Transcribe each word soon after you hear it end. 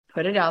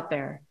put it out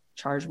there,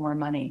 charge more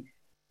money,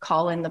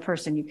 call in the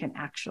person you can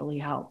actually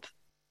help,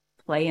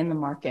 play in the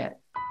market.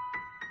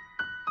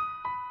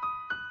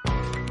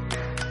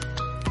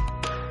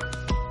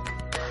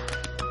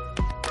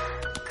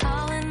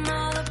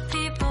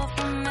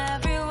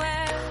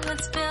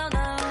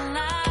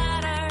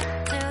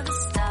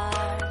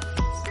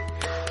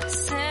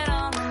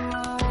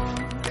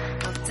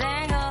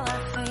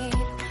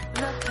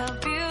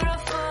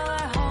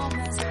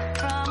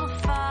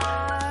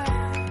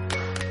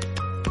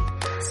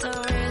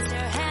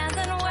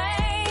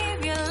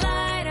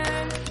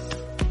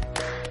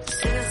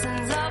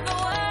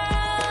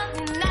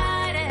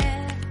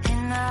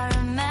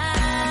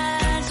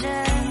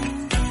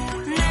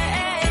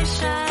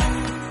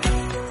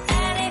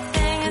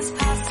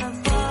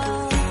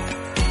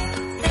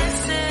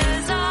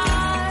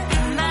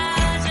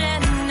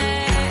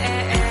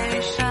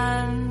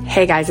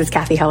 Hey guys, it's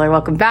Cathy Heller.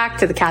 Welcome back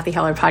to the Cathy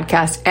Heller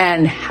podcast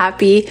and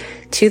happy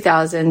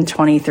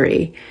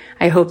 2023.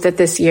 I hope that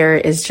this year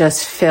is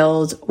just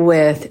filled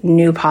with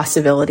new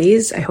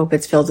possibilities. I hope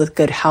it's filled with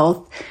good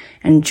health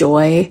and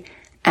joy,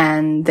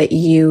 and that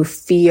you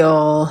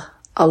feel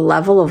a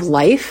level of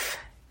life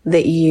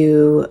that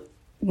you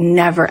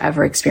never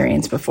ever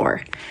experienced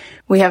before.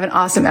 We have an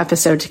awesome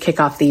episode to kick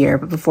off the year,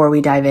 but before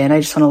we dive in, I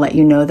just want to let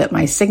you know that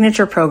my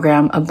signature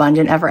program,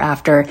 Abundant Ever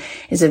After,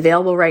 is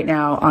available right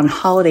now on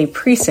holiday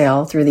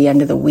pre-sale through the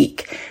end of the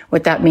week.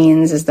 What that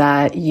means is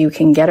that you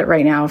can get it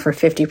right now for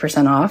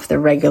 50% off the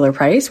regular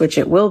price, which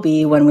it will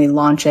be when we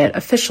launch it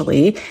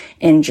officially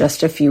in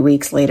just a few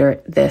weeks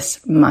later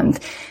this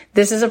month.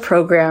 This is a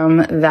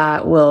program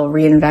that will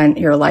reinvent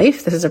your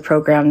life. This is a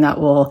program that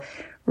will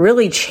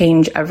really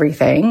change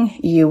everything.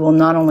 You will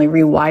not only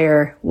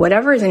rewire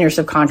whatever is in your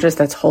subconscious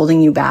that's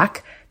holding you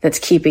back, that's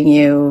keeping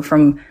you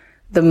from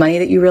the money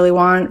that you really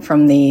want,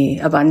 from the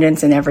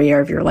abundance in every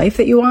area of your life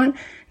that you want.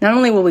 Not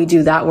only will we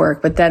do that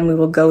work, but then we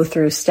will go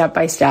through step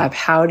by step.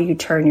 How do you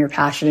turn your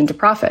passion into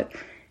profit?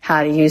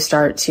 How do you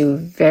start to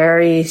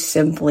very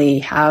simply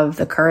have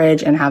the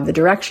courage and have the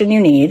direction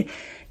you need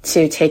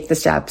to take the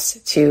steps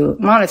to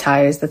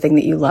monetize the thing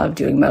that you love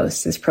doing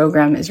most? This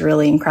program is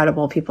really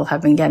incredible. People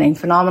have been getting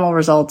phenomenal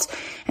results,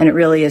 and it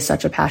really is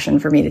such a passion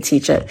for me to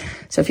teach it.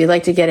 So if you'd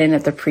like to get in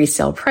at the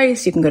pre-sale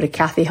price, you can go to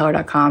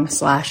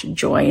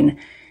cathyheller.com/join.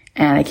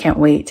 And I can't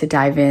wait to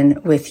dive in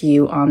with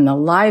you on the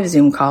live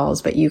Zoom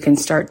calls, but you can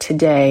start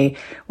today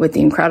with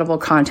the incredible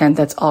content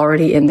that's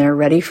already in there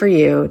ready for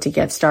you to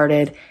get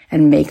started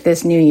and make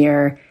this new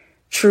year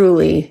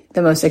truly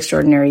the most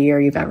extraordinary year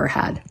you've ever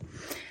had.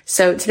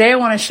 So today I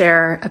want to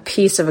share a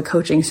piece of a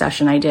coaching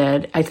session I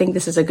did. I think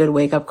this is a good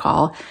wake-up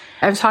call.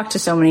 I've talked to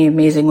so many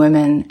amazing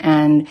women,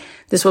 and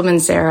this woman,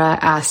 Sarah,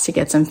 asked to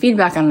get some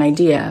feedback on an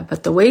idea,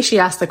 but the way she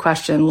asked the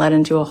question led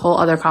into a whole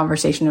other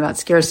conversation about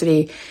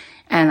scarcity,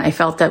 and I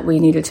felt that we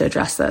needed to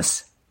address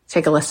this.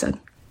 Take a listen.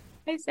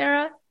 Hey,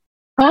 Sarah.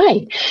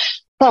 Hi.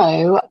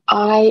 So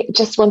I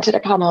just wanted to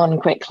come on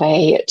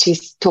quickly to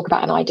talk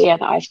about an idea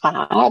that I've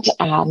had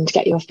and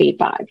get your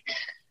feedback.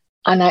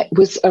 And I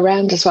was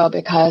around as well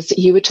because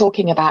you were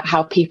talking about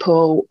how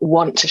people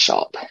want to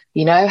shop,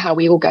 you know, how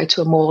we all go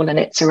to a mall and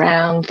it's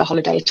around the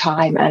holiday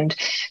time and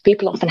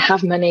people often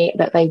have money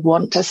that they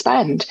want to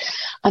spend.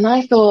 And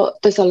I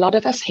thought there's a lot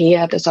of us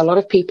here, there's a lot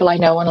of people I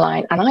know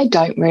online, and I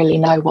don't really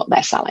know what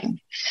they're selling.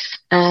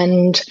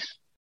 And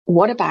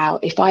what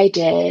about if I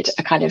did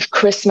a kind of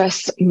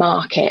Christmas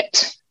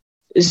market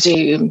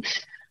Zoom,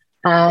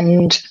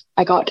 and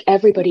I got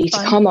everybody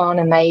to come on,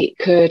 and they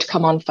could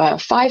come on for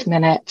 5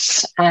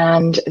 minutes,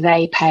 and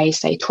they pay,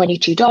 say,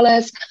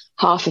 $22.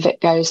 Half of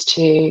it goes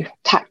to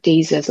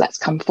TACDs, Let's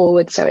Come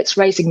Forward. So it's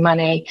raising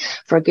money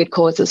for a good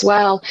cause as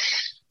well.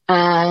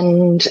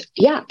 And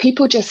yeah,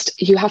 people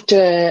just, you have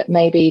to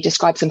maybe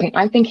describe something.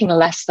 I'm thinking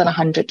less than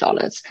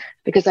 $100,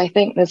 because I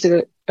think there's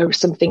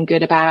something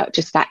good about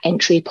just that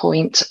entry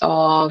point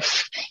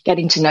of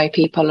getting to know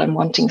people and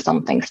wanting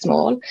something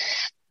small.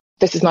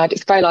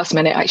 It's very last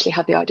minute. I actually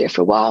had the idea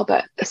for a while,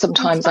 but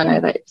sometimes I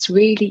know that it's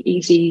really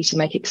easy to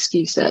make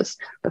excuses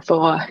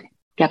before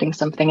getting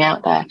something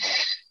out there.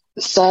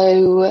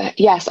 So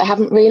yes, I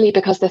haven't really,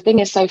 because the thing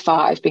is, so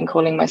far I've been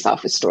calling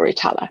myself a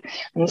storyteller.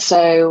 And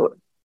so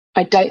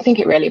I don't think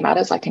it really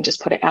matters. I can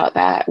just put it out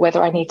there.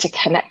 Whether I need to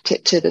connect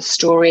it to the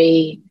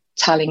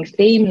storytelling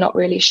theme, not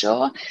really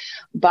sure.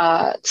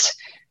 But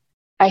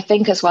I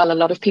think as well, a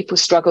lot of people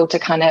struggle to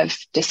kind of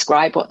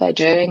describe what they're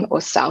doing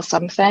or sell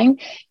something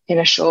in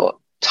a short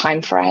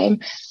time frame.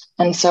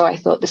 And so I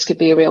thought this could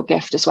be a real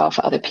gift as well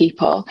for other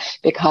people,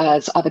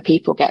 because other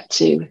people get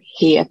to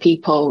hear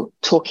people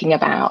talking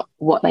about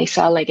what they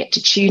sell. They get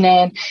to tune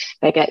in.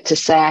 They get to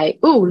say,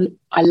 oh,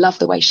 I love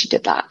the way she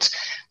did that.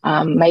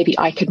 Maybe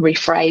I could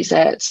rephrase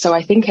it. So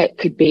I think it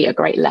could be a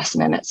great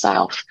lesson in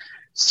itself.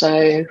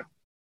 So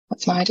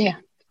that's my idea.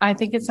 I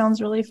think it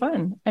sounds really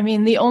fun. I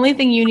mean, the only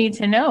thing you need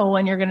to know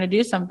when you're going to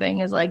do something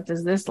is like,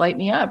 does this light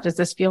me up? Does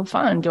this feel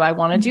fun? Do I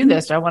want to do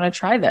this? Do I want to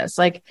try this?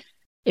 Like,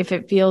 If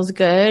it feels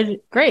good,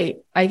 great.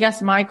 I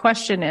guess my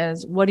question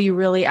is, what are you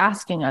really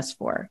asking us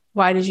for?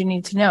 Why did you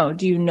need to know?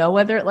 Do you know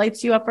whether it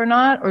lights you up or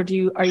not? Or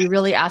are you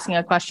really asking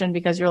a question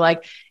because you're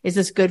like, is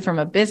this good from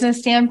a business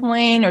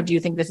standpoint? Or do you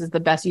think this is the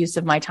best use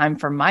of my time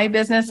for my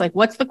business? Like,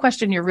 what's the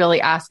question you're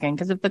really asking?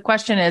 Because if the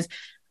question is,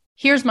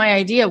 here's my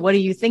idea, what do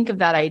you think of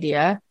that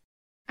idea?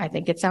 I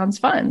think it sounds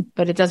fun,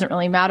 but it doesn't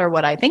really matter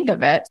what I think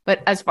of it.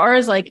 But as far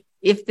as like,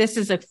 if this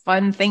is a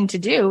fun thing to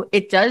do,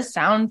 it does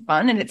sound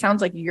fun. And it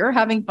sounds like you're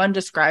having fun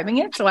describing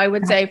it. So I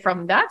would say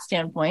from that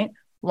standpoint,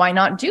 why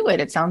not do it?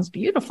 It sounds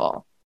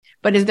beautiful.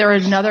 But is there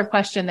another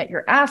question that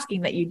you're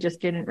asking that you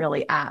just didn't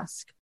really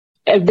ask?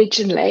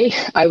 Originally,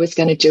 I was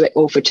going to do it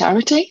all for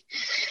charity.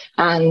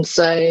 And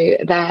so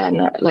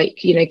then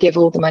give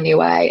all the money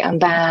away.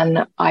 And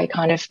then I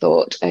kind of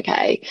thought,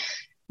 okay,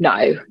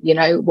 no,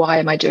 why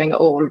am I doing it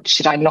all?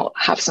 Should I not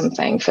have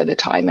something for the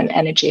time and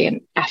energy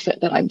and effort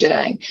that I'm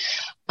doing?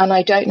 And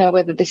I don't know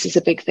whether this is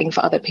a big thing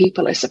for other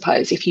people, I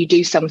suppose. If you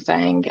do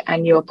something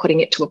and you're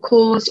putting it to a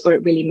cause or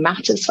it really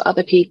matters for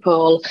other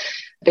people,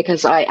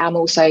 because I am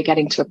also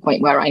getting to a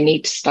point where I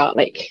need to start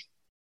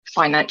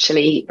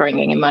financially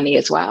bringing in money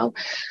as well.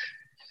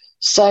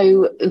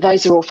 So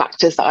those are all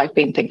factors that I've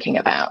been thinking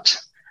about.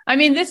 I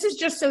mean, this is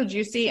just so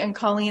juicy. And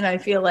Colleen, I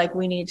feel like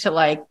we need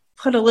to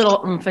put a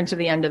little oomph into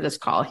the end of this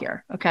call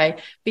here. Okay.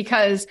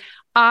 Because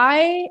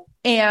I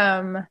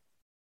am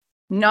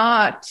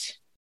not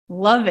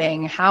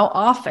loving how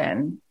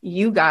often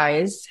you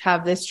guys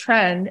have this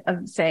trend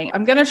of saying,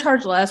 I'm going to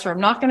charge less or I'm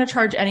not going to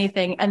charge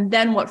anything. And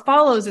then what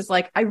follows is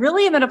I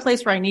really am at a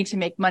place where I need to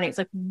make money. It's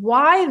like,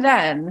 why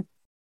then?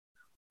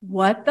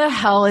 What the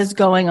hell is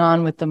going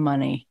on with the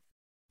money?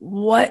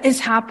 What is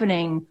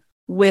happening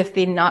with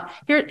the not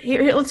here?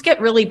 Let's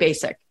get really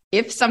basic.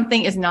 If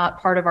something is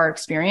not part of our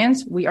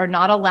experience, we are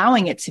not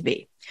allowing it to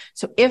be.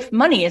 So if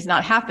money is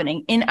not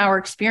happening in our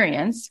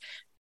experience,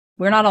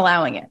 we're not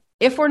allowing it.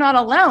 If we're not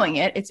allowing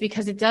it, it's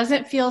because it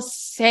doesn't feel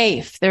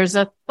safe. There's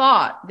a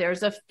thought,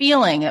 there's a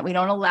feeling that we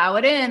don't allow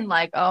it in.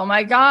 Like, oh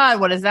my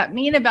God, what does that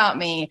mean about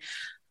me?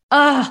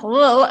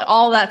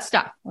 All that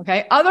stuff.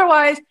 Okay.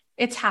 Otherwise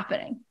it's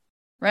happening,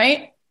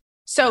 right?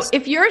 So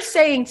if you're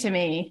saying to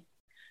me,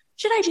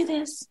 should I do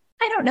this?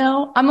 I don't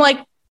know. I'm like,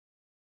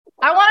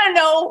 I want to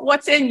know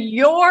what's in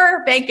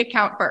your bank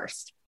account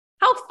first.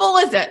 How full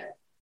is it?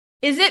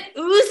 Is it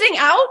oozing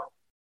out?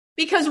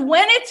 Because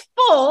when it's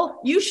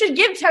full, you should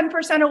give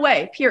 10%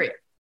 away, period.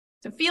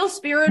 To feel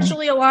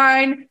spiritually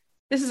aligned.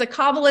 This is a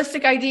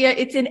Kabbalistic idea.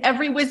 It's in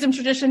every wisdom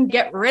tradition.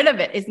 Get rid of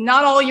it. It's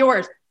not all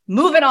yours.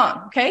 Move it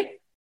on. Okay.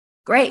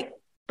 Great.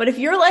 But if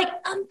you're like,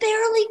 I'm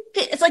barely,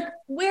 it's like,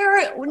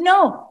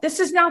 no, this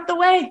is not the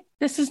way.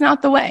 This is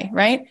not the way.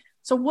 Right.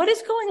 So what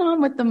is going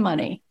on with the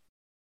money?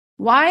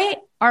 Why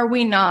are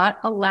we not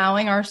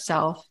allowing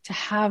ourselves to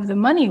have the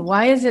money?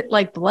 Why is it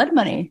like blood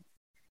money?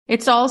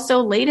 It's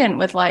also laden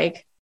with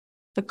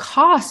the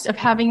cost of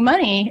having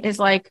money is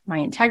my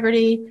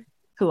integrity,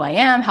 who I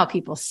am, how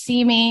people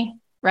see me,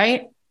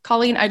 right?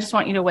 Colleen, I just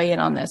want you to weigh in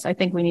on this. I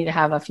think we need to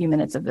have a few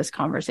minutes of this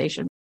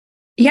conversation.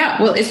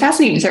 Yeah, well, it's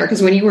fascinating, Sarah,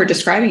 because when you were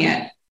describing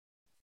it,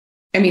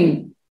 I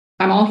mean,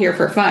 I'm all here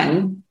for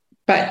fun,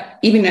 but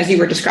even as you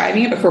were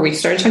describing it before we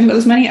started talking about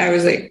this money, I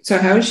was like, so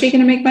how is she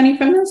going to make money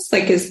from this?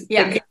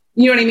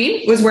 You know what I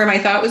mean? Was where my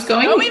thought was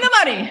going. Show me the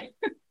money.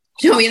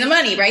 Show me the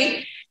money,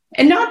 right?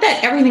 And not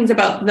that everything's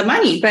about the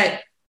money, but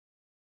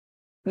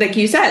like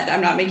you said,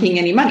 I'm not making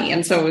any money.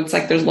 And so it's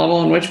there's a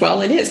level in which,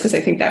 well, it is, because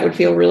I think that would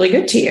feel really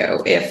good to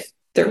you if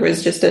there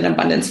was just an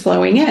abundance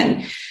flowing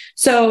in.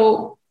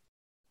 So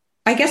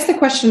I guess the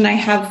question I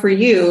have for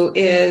you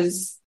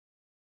is,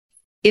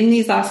 in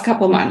these last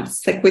couple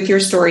months, with your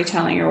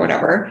storytelling or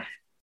whatever,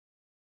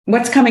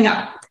 what's coming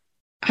up?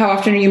 How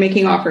often are you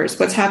making offers?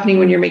 What's happening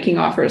when you're making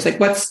offers?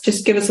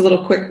 Just give us a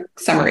little quick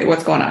summary.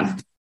 What's going on?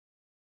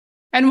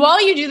 And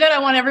while you do that, I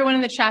want everyone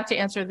in the chat to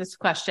answer this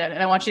question.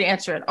 And I want you to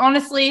answer it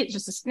honestly,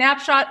 just a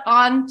snapshot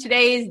on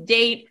today's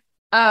date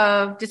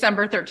of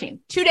December 13th.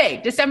 Today,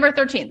 December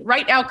 13th,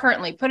 right now,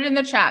 currently, put it in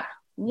the chat.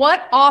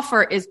 What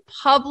offer is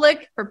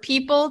public for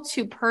people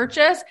to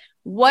purchase?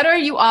 What are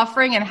you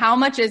offering and how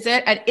much is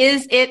it? And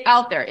is it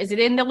out there? Is it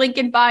in the link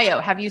in bio?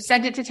 Have you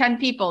sent it to 10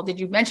 people? Did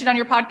you mention on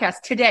your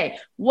podcast today?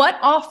 What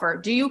offer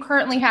do you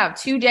currently have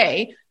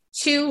today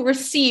to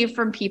receive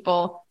from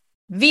people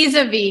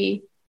vis-a-vis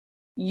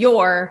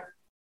your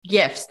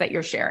gifts that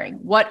you're sharing?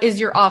 What is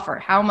your offer?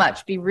 How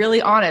much? Be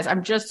really honest.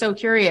 I'm just so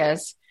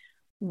curious.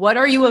 What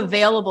are you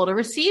available to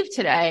receive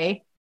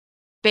today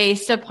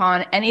based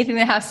upon anything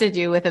that has to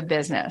do with a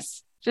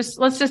business?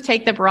 Let's just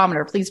take the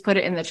barometer. Please put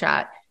it in the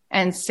chat.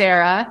 And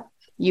Sarah,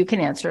 you can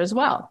answer as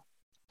well.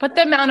 Put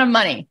the amount of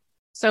money.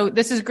 So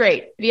this is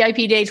great. VIP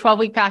day,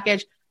 12-week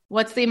package.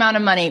 What's the amount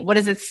of money? What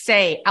does it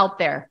say out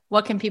there?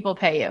 What can people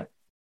pay you?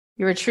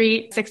 Your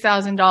retreat,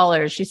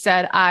 $6,000. She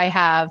said, I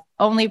have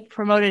only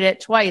promoted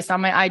it twice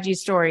on my IG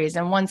stories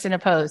and once in a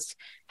post.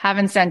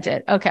 Haven't sent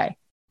it. Okay.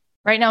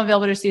 Right now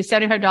available to receive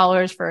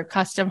 $75 for a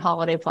custom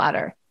holiday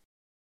platter.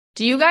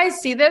 Do you guys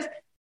see this?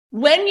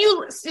 When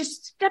you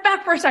just step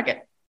back for a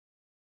second,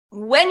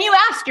 when you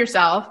ask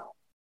yourself,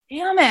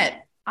 damn it,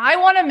 I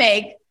want to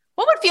make,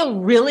 what would feel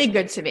really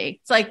good to me?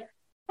 It's like, I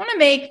want to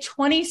make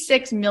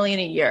 26 million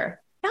a year.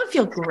 That would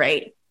feel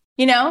great.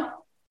 You know,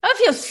 that would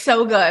feel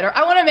so good. Or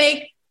I want to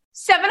make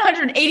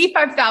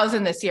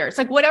 785,000 this year. It's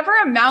like whatever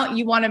amount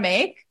you want to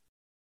make.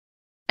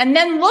 And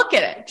then look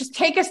at it. Just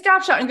take a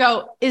snapshot and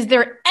go, is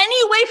there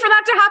any way for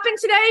that to happen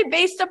today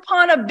based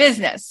upon a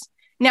business?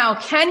 Now,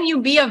 can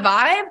you be a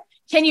vibe?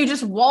 Can you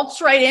just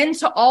waltz right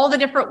into all the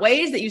different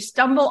ways that you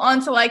stumble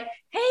onto like,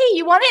 hey,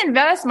 you want to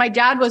invest? My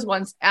dad was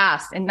once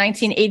asked in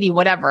 1980,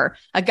 whatever.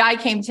 A guy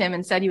came to him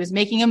and said he was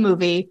making a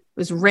movie. It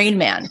was Rain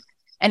Man.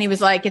 And he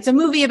was like, it's a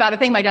movie about a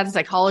thing. My dad's a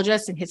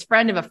psychologist and his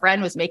friend of a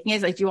friend was making it.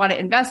 He's like, do you want to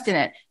invest in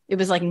it? It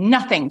was like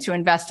nothing to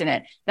invest in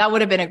it. That would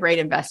have been a great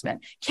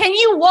investment. Can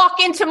you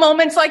walk into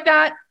moments like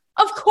that?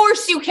 Of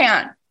course you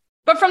can.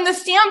 But from the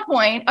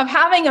standpoint of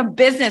having a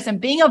business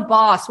and being a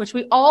boss, which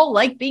we all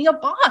like being a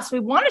boss, we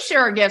want to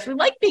share our gifts. We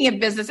like being in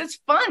business. It's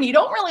fun. You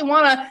don't really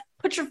want to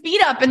put your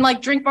feet up and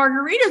like drink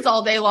margaritas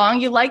all day long.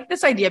 You like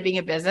this idea of being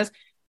a business.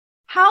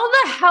 How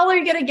the hell are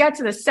you going to get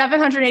to the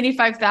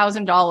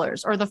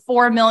 $785,000 or the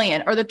 $4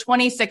 million or the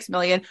 $26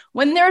 million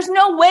when there's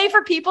no way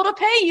for people to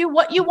pay you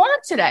what you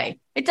want today?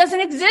 It doesn't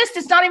exist.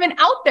 It's not even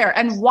out there.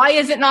 And why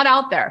is it not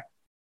out there?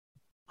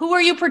 Who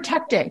are you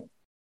protecting?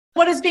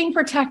 What is being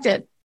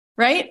protected?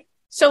 Right?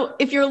 So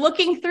if you're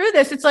looking through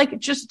this, it's like,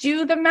 just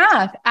do the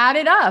math, add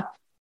it up.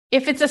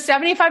 If it's a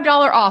 $75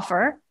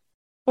 offer,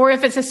 or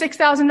if it's a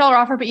 $6,000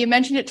 offer, but you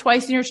mentioned it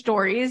twice in your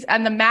stories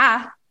and the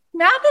math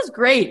is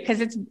great because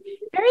it's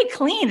very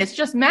clean. It's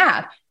just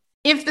math.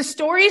 If the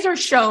stories are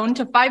shown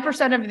to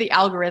 5% of the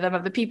algorithm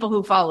of the people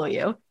who follow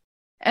you,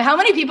 and how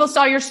many people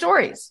saw your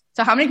stories?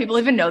 So how many people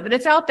even know that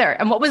it's out there?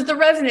 And what was the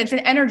resonance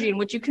and energy in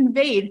which you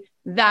conveyed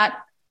that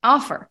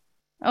offer?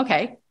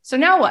 Okay. So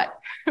now what?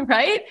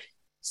 Right?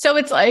 So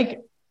it's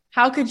like,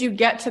 how could you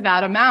get to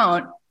that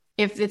amount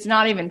if it's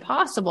not even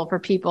possible for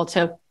people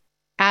to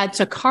add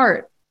to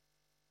cart?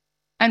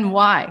 And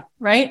why?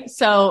 Right?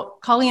 So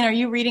Colleen, are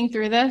you reading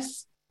through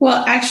this?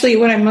 Well, actually,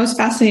 what I'm most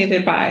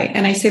fascinated by,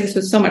 and I say this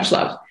with so much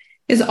love,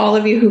 is all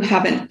of you who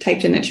haven't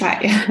typed in the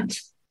chat yet.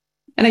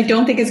 And I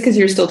don't think it's because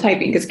you're still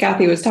typing, because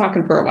Kathy was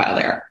talking for a while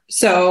there.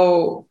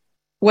 So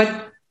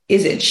what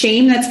is it?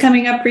 Shame that's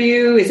coming up for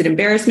you? Is it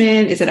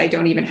embarrassment? Is it I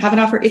don't even have an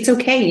offer? It's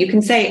okay. You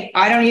can say,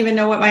 I don't even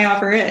know what my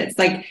offer is.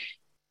 Like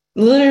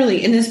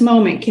literally in this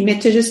moment,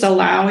 commit to just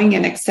allowing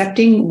and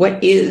accepting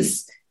what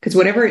is. Because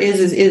whatever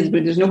is,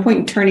 but there's no point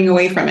in turning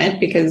away from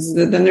it because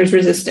then there's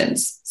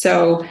resistance.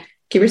 So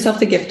give yourself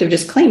the gift of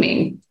just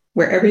claiming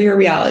wherever your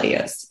reality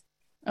is.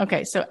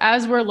 Okay. So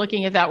as we're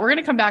looking at that, we're going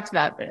to come back to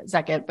that in a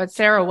second. But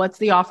Sarah, what's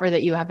the offer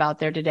that you have out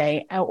there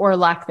today or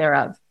lack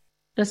thereof?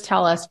 Just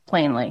tell us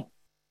plainly.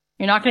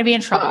 You're not going to be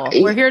in trouble.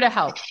 We're here to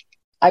help.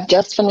 I've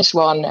just finished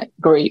one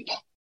group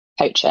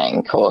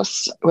coaching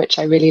course, which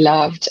I really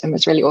loved and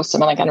was really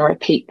awesome. And I'm going to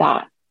repeat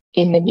that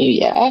in the new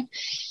year.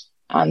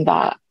 And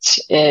that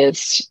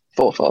is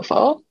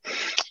 444.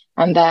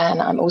 And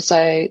then I'm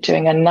also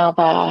doing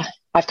another,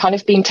 I've kind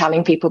of been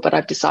telling people, but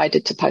I've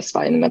decided to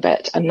postpone them a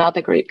bit,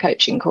 another group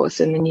coaching course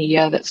in the new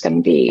year that's going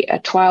to be a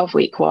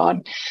 12-week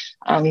one.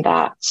 And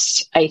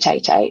that's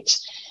 888.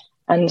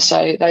 And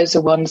so those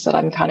are ones that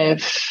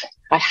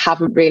I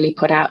haven't really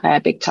put out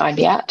there big time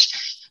yet.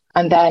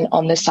 And then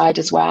on this side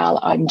as well,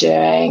 I'm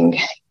doing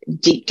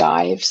deep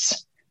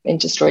dives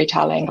into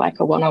storytelling, like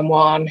a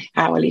one-on-one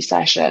hourly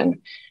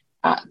session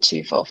at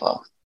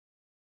 244.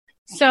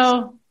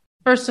 So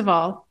first of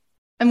all,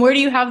 and where do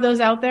you have those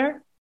out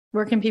there?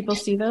 Where can people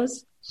see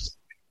those?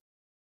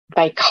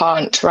 They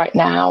can't right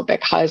now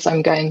because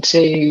I'm going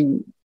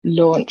to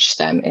launch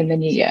them in the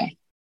new year.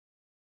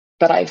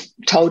 But I've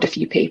told a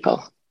few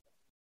people.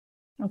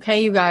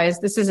 Okay, you guys,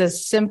 this is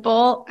as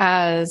simple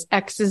as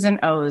X's and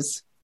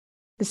O's.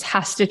 This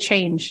has to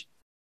change.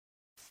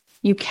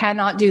 You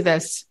cannot do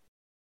this.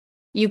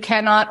 You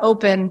cannot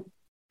open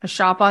a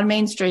shop on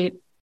Main Street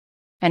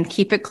and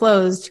keep it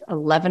closed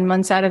 11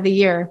 months out of the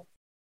year.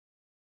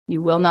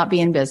 You will not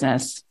be in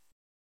business.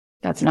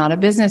 That's not a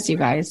business, you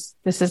guys.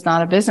 This is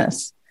not a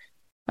business.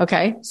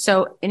 Okay.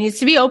 So it needs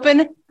to be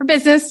open for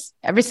business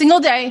every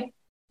single day.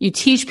 You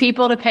teach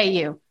people to pay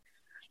you.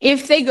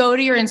 If they go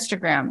to your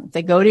Instagram, if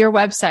they go to your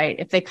website,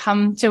 if they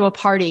come to a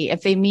party,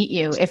 if they meet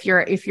you, if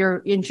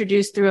you're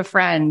introduced through a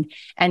friend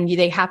and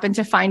they happen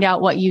to find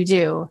out what you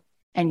do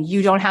and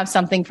you don't have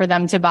something for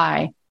them to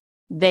buy,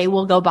 they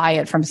will go buy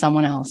it from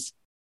someone else.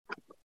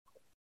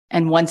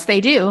 And once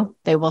they do,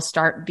 they will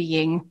start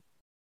being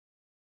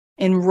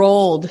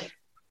enrolled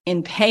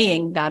in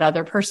paying that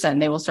other person.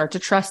 They will start to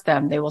trust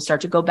them. They will start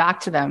to go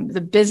back to them.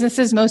 The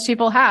businesses most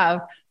people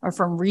have are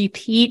from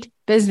repeat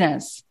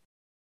business.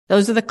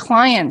 Those are the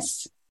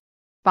clients.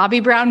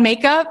 Bobbi Brown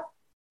makeup,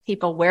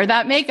 people wear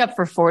that makeup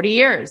for 40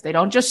 years. They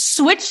don't just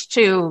switch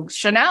to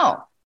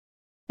Chanel.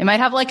 They might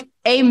have like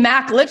a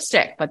MAC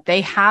lipstick, but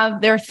they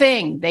have their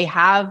thing. They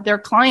have their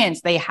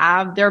clients. They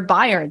have their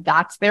buyer.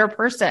 That's their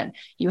person.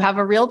 You have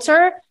a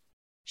realtor.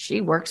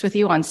 She works with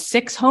you on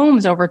 6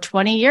 homes over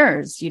 20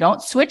 years. You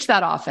don't switch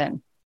that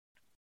often.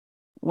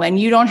 When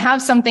you don't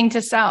have something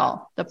to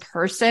sell, the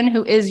person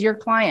who is your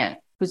client,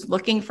 who's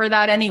looking for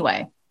that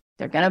anyway,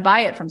 they're going to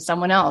buy it from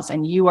someone else,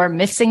 and you are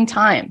missing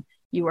time.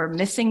 You are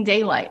missing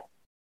daylight.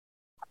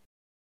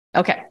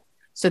 Okay.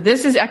 So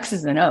this is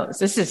X's and O's.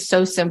 This is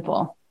so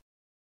simple.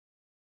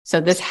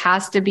 So this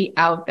has to be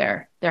out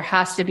there. There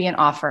has to be an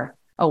offer,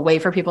 a way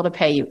for people to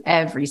pay you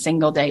every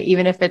single day,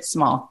 even if it's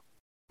small.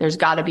 There's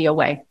got to be a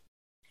way.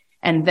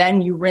 And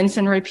then you rinse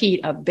and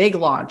repeat a big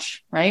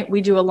launch, right?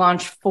 We do a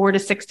launch 4 to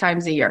 6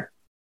 times a year.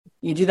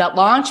 You do that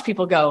launch,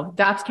 people go,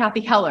 that's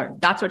Cathy Heller.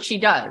 That's what she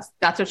does.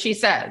 That's what she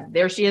said.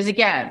 There she is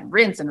again.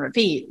 Rinse and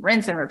repeat,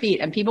 rinse and repeat.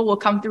 And people will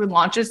come through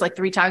launches like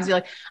 3 times. Be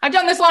like, I've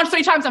done this launch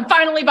 3 times. I'm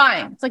finally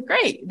buying. It's like,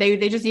 great.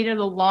 They just needed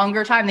a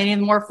longer time. They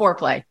needed more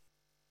foreplay.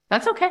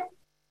 That's okay.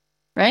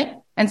 Right?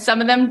 And some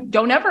of them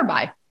don't ever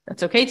buy.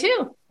 That's okay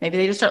too. Maybe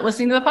they just start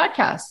listening to the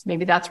podcast.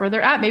 Maybe that's where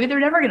they're at. Maybe they're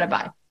never going to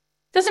buy.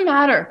 Doesn't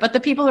matter. But the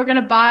people who are going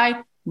to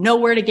buy know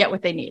where to get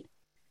what they need.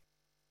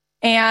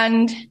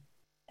 And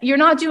you're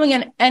not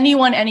doing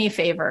anyone any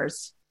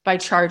favors by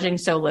charging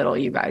so little,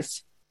 you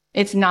guys.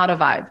 It's not a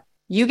vibe.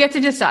 You get to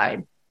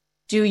decide.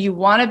 Do you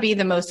want to be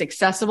the most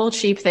accessible,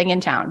 cheap thing in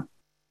town?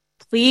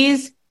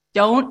 Please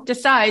don't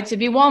decide to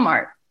be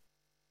Walmart.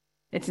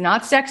 It's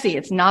not sexy.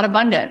 It's not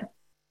abundant.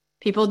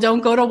 People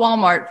don't go to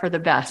Walmart for the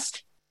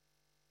best.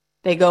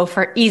 They go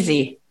for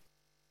easy.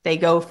 They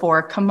go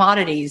for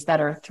commodities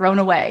that are thrown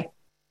away.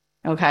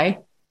 Okay.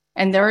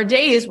 And there are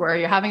days where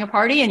you're having a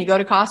party and you go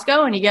to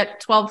Costco and you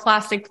get 12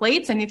 plastic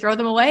plates and you throw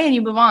them away and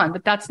you move on.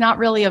 But that's not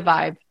really a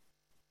vibe.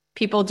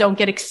 People don't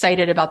get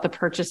excited about the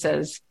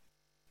purchases.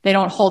 They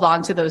don't hold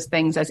on to those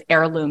things as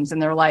heirlooms in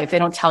their life. They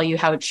don't tell you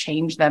how it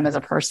changed them as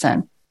a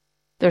person.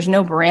 There's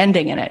no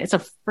branding in it. It's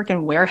a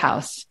freaking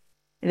warehouse.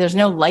 There's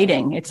no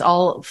lighting. It's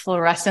all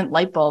fluorescent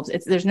light bulbs.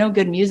 There's no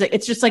good music.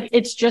 It's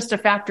just a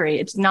factory.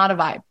 It's not a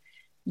vibe.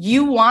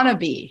 You want to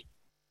be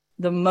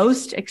the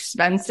most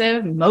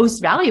expensive, most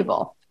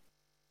valuable.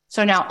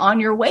 So now on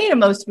your way to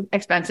most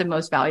expensive,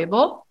 most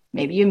valuable,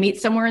 maybe you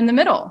meet somewhere in the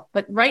middle.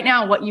 But right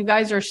now, what you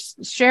guys are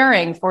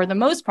sharing, for the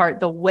most part,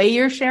 the way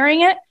you're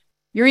sharing it,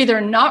 you're either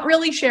not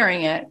really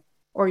sharing it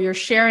or you're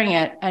sharing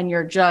it and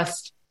you're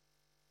just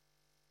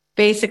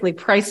basically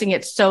pricing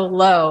it so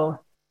low.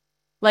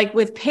 Like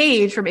with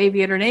Paige from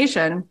Aviator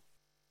Nation,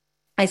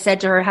 I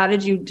said to her, how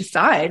did you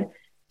decide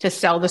to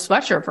sell the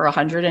sweatshirt for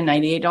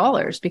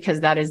 $198?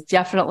 Because that is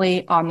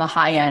definitely on the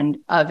high end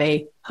of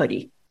a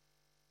hoodie.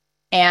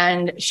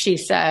 And she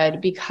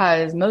said,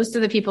 because most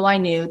of the people I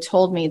knew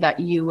told me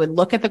that you would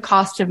look at the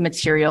cost of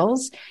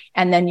materials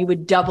and then you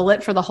would double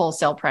it for the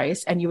wholesale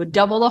price, and you would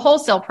double the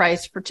wholesale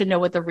price to know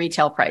what the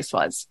retail price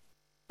was.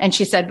 And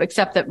she said,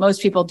 except that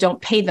most people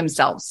don't pay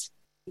themselves.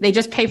 They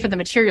just pay for the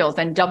materials,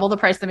 then double the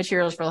price of the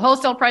materials for the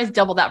wholesale price,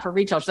 double that for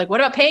retail. She's like,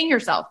 what about paying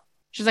yourself?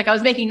 She's like, I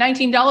was making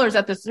 $19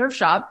 at the surf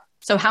shop.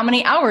 So how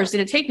many hours did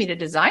it take me to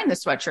design the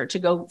sweatshirt, to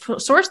go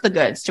source the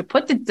goods, to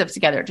put the stuff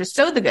together, to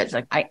sew the goods?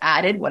 Like, I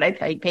added what I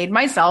paid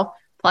myself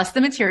plus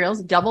the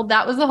materials, doubled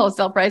that was the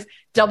wholesale price,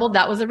 doubled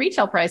that was the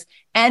retail price.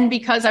 And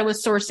because I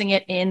was sourcing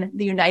it in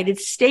the United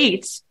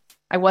States,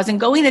 I wasn't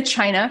going to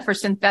China for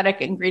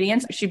synthetic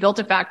ingredients. She built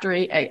a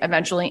factory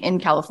eventually in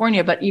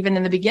California, but even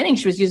in the beginning,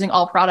 she was using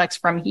all products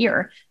from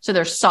here. So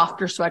they're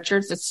softer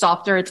sweatshirts. It's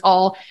softer.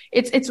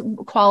 It's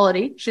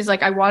quality. She's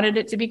like, I wanted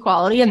it to be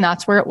quality, and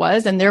that's where it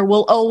was. And there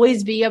will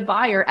always be a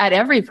buyer at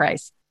every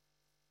price.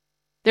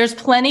 There's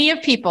plenty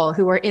of people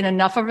who are in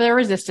enough of their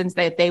resistance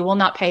that they will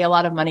not pay a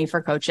lot of money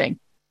for coaching.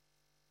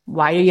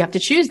 Why do you have to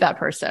choose that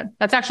person?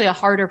 That's actually a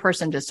harder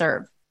person to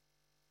serve.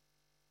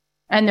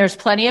 And there's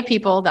plenty of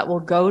people that will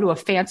go to a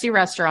fancy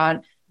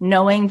restaurant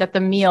knowing that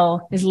the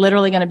meal is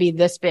literally going to be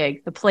this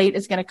big. The plate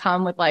is going to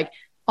come with like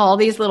all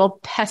these little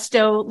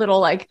pesto,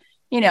 little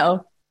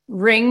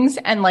rings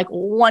and like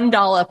one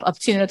dollop of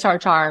tuna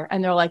tartare.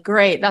 And they're like,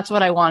 great, that's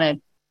what I wanted.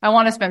 I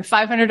want to spend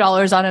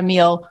 $500 on a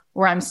meal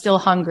where I'm still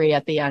hungry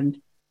at the end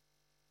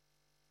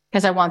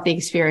because I want the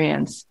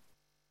experience.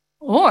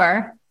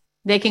 Or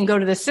they can go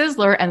to the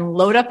Sizzler and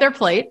load up their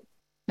plate.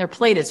 Their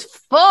plate is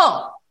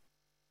full.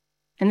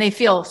 And they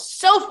feel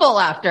so full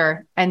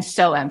after and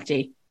so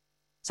empty.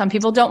 Some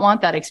people don't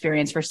want that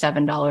experience for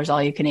 $7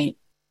 all you can eat.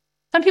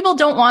 Some people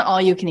don't want all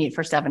you can eat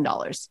for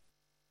 $7.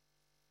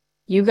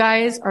 You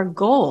guys are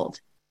gold.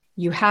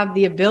 You have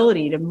the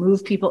ability to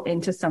move people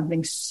into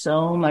something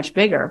so much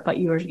bigger, but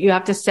you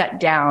have to set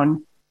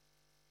down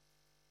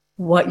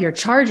what you're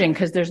charging,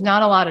 because there's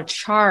not a lot of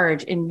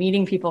charge in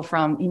meeting people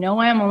from,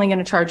 why I'm only going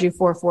to charge you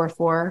 $444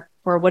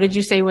 for what did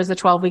you say was the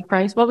 12-week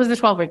price? What was the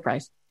 12-week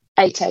price?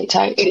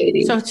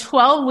 $888. So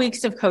 12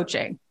 weeks of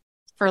coaching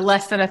for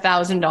less than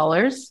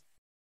 $1,000.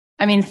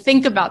 I mean,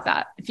 think about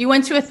that. If you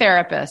went to a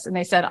therapist and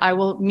they said, I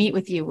will meet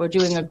with you, we're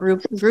doing a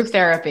group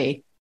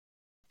therapy,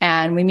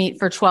 and we meet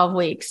for 12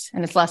 weeks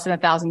and it's less than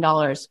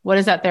 $1,000. What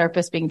is that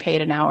therapist being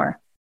paid an hour?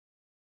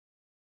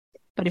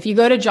 But if you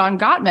go to John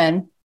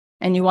Gottman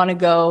and you want to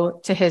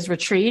go to his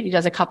retreat, he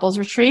does a couples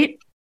retreat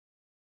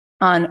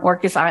on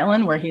Orcas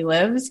Island where he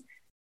lives.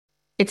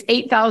 It's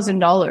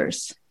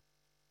 $8,000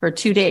 for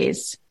 2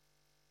 days.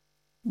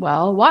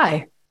 Well,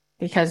 why?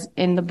 Because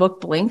in the book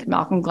Blink,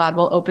 Malcolm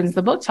Gladwell opens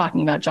the book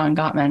talking about John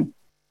Gottman.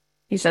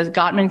 He says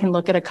Gottman can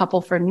look at a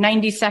couple for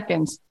 90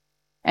 seconds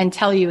and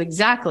tell you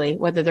exactly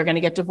whether they're going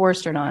to get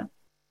divorced or not,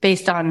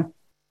 based on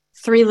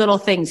 3 little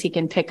things he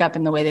can pick up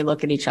in the way they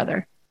look at each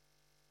other.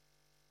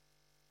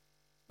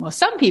 Well,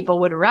 some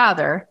people would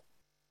rather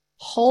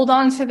hold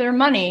on to their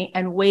money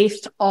and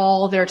waste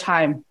all their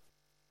time.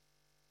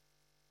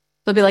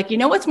 They'll be like, you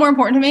know what's more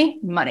important to me?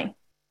 Money.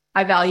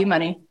 I value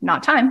money,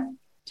 not time.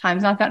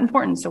 Time's not that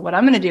important. So what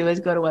I'm going to do is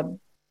I'm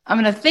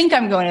going to think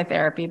I'm going to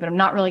therapy, but I'm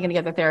not really going to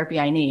get the therapy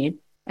I need.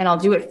 And I'll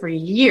do it for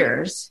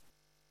years,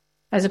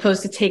 as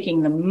opposed to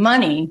taking the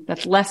money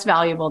that's less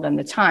valuable than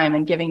the time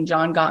and giving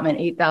John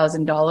Gottman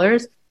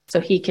 $8,000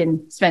 so he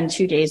can spend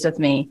 2 days with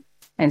me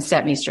and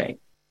set me straight.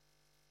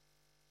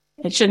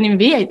 It shouldn't even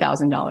be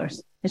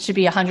 $8,000. It should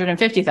be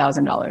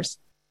 $150,000.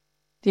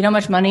 Do you know how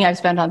much money I've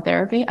spent on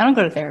therapy? I don't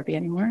go to therapy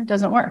anymore. It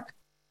doesn't work.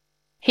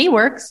 He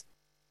works.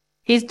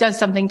 He does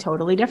something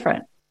totally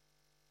different,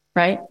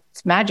 right?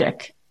 It's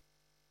magic.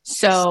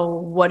 So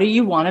what do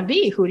you want to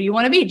be? Who do you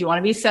want to be? Do you want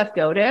to be Seth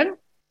Godin,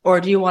 or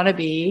do you want to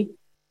be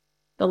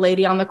the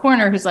lady on the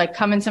corner who's like,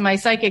 come into my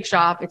psychic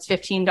shop. It's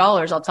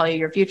 $15. I'll tell you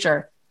your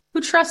future.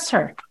 Who trusts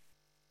her?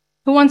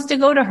 Who wants to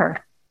go to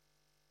her?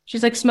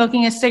 She's like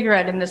smoking a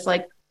cigarette in this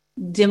like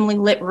dimly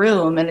lit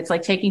room, and it's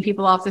like taking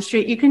people off the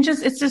street.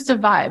 It's just a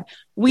vibe.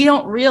 We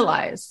don't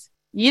realize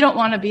you don't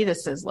want to be the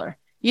sizzler.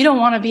 You don't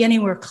want to be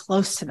anywhere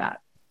close to that,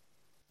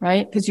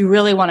 right? Because you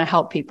really want to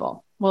help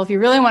people. Well, if you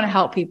really want to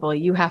help people,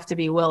 you have to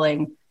be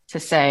willing to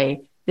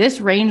say, this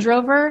Range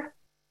Rover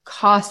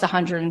cost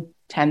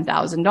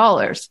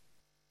 $110,000.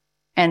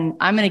 And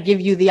I'm going to give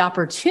you the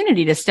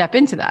opportunity to step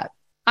into that.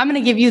 I'm going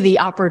to give you the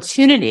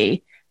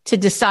opportunity to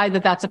decide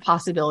that that's a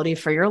possibility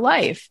for your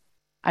life.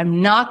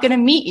 I'm not going to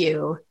meet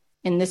you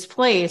in this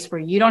place where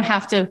you don't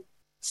have to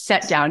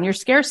set down your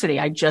scarcity.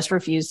 I just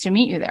refuse to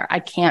meet you there. I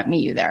can't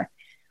meet you there.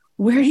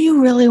 Where do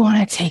you really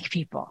want to take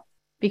people?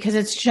 Because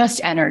it's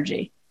just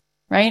energy,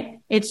 right?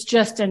 It's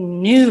just a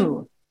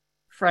new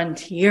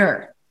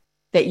frontier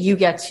that you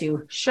get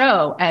to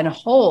show and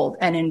hold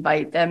and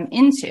invite them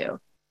into.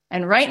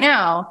 And right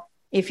now,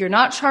 if you're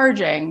not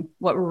charging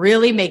what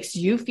really makes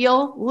you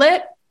feel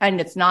lit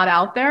and it's not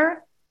out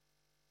there,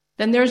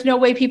 then there's no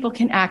way people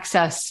can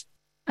access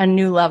a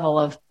new level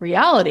of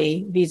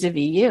reality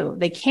vis-a-vis you.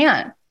 They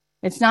can't.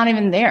 It's not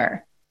even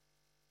there.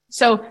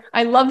 So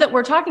I love that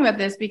we're talking about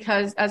this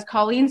because, as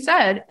Colleen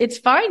said, it's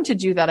fine to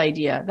do that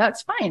idea.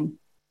 That's fine.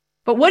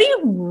 But what do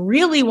you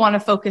really want to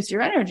focus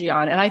your energy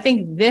on? And I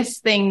think this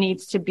thing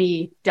needs to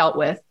be dealt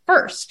with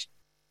first.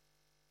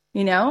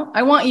 You know,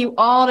 I want you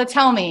all to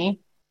tell me,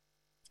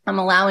 I'm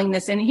allowing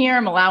this in here.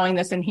 I'm allowing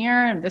this in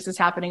here. And this is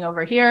happening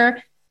over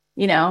here.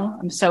 You know,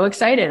 I'm so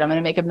excited. I'm going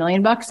to make $1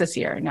 million this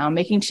year. Now I'm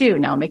making 2.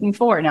 Now I'm making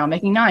 4. Now I'm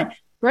making 9.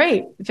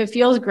 Great. If it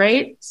feels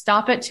great,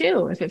 stop at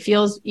 2. If it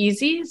feels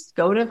easy,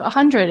 go to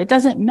 100. It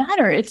doesn't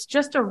matter. It's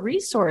just a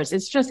resource.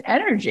 It's just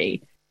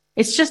energy.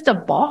 It's just a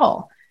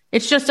ball.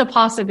 It's just a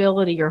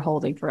possibility you're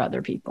holding for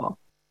other people.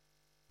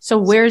 So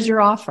where's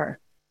your offer,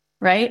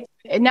 right?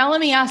 And now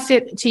let me ask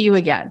it to you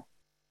again.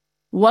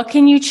 What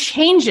can you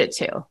change it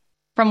to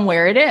from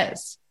where it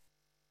is?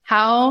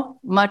 How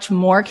much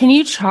more can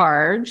you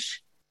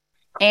charge?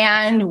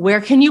 And where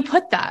can you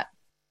put that?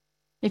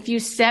 If you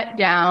set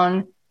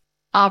down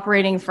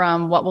operating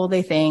from what will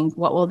they think,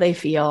 what will they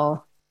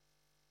feel,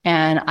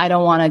 and I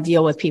don't want to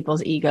deal with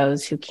people's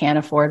egos who can't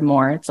afford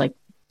more. It's like,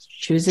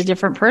 choose a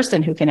different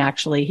person who can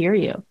actually hear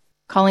you.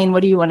 Colleen,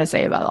 what do you want to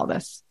say about all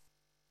this?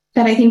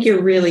 That I think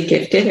you're really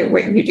gifted at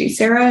what you do,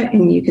 Sarah,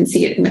 and you can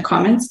see it in the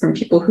comments from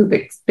people who've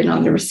been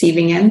on the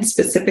receiving end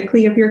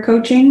specifically of your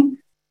coaching.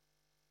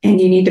 And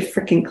you need to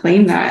freaking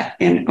claim that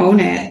and own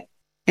it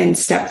and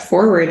step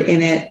forward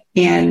in it.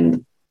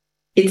 And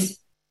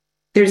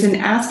there's an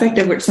aspect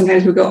of which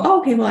sometimes we go,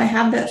 oh, okay, well, I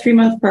have that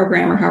 3-month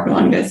program or however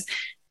long it is. I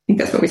think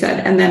that's what we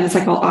said. And then it's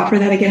like, I'll offer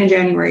that again in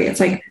January. It's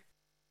like,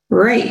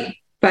 right.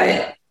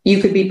 But you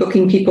could be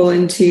booking people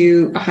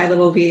into a high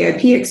level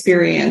VIP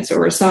experience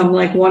or some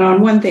like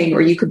one-on-one thing,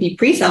 or you could be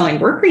pre-selling.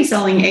 We're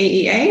pre-selling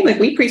AEA. Like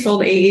we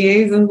pre-sold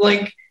AEAs and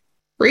like,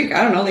 I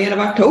don't know, the end of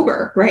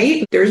October,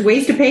 right? There's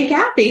ways to pay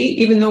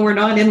Kathy, even though we're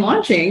not in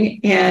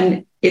launching,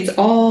 and it's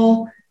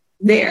all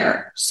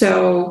there.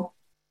 So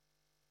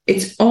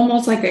it's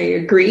almost like I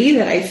agree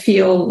that I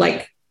feel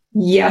like,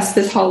 yes,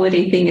 this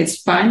holiday thing is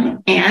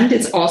fun, and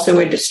it's also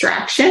a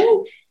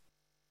distraction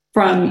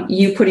from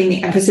you putting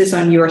the emphasis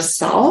on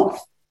yourself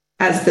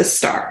as the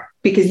star,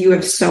 because you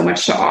have so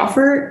much to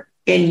offer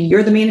and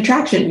you're the main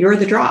attraction. You're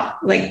the draw.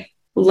 Like,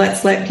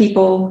 let's let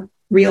people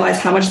realize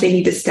how much they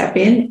need to step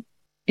in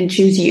and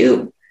choose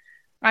you.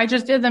 I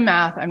just did the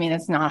math. I mean,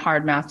 it's not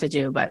hard math to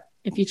do, but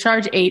if you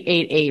charge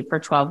 $888 for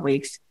 12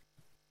 weeks,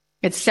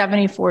 it's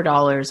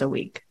 $74 a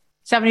week,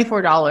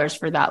 $74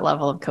 for that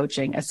level of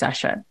coaching a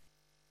session.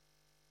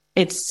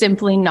 It's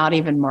simply not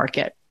even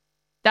market.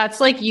 That's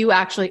like you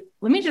actually,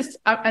 let me just,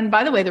 and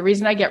by the way, the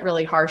reason I get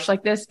really harsh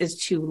like this is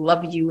to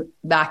love you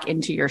back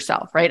into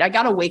yourself, right? I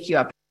got to wake you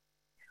up.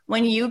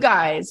 When you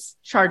guys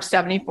charge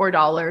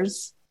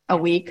 $74 a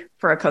week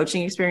for a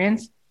coaching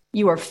experience,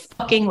 you are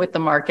fucking with the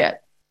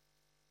market.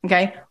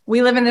 Okay.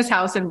 We live in this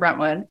house in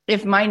Brentwood.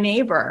 If my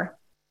neighbor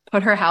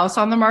put her house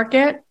on the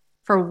market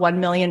for $1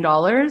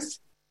 million,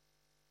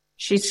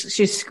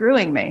 she's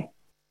screwing me.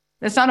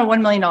 That's not a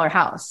 $1 million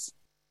house.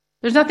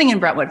 There's nothing in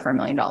Brentwood for $1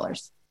 million.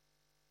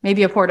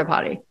 Maybe a porta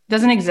potty.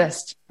 Doesn't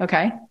exist.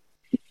 Okay.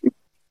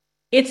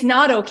 It's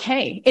not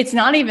okay. It's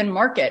not even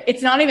market.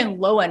 It's not even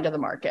low end of the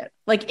market.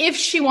 Like if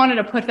she wanted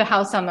to put the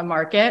house on the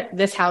market,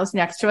 this house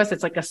next to us,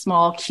 it's like a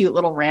small, cute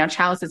little ranch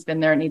house. It's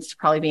been there. It needs to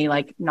probably be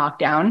like knocked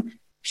down. If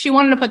she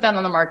wanted to put that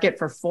on the market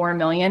for $4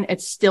 million,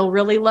 it's still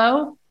really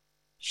low.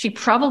 She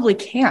probably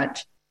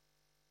can't.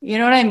 You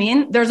know what I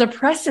mean? There's a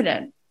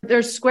precedent.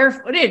 There's square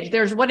footage.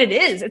 There's what it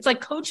is. It's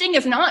like coaching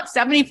is not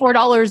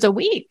 $74 a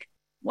week.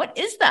 What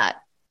is that?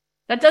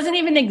 That doesn't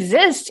even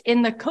exist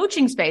in the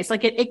coaching space.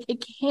 Like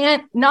it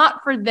can't,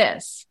 not for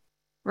this,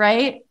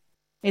 right?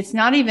 It's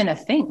not even a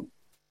thing.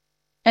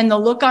 And the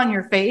look on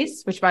your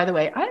face, which by the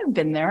way, I've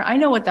been there. I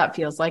know what that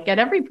feels like. At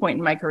every point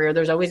in my career,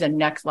 there's always a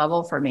next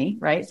level for me,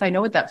 right? So I know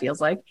what that feels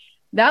like.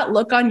 That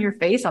look on your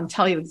face, I'll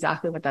tell you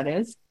exactly what that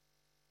is.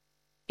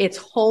 It's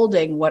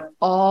holding what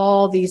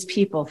all these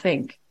people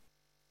think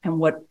and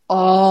what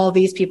all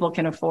these people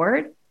can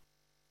afford.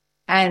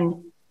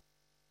 And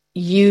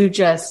you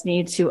just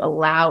need to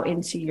allow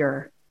into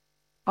your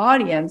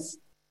audience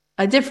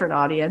a different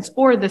audience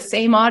or the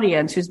same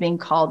audience who's being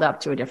called up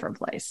to a different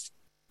place,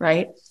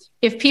 right?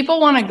 If people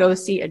want to go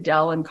see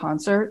Adele in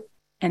concert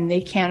and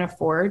they can't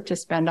afford to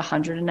spend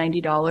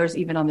 $190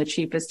 even on the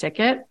cheapest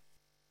ticket,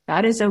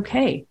 that is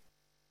okay.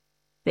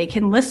 They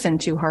can listen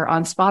to her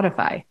on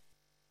Spotify.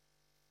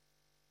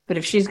 But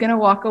if she's going to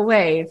walk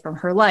away from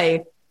her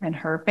life and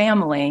her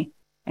family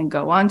and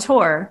go on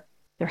tour,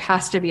 there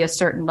has to be a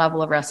certain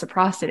level of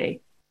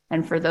reciprocity.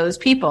 And for those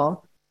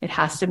people, it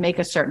has to make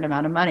a certain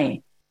amount of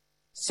money.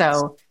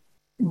 So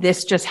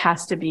this just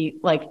has to be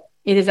like,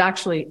 it is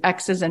actually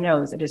X's and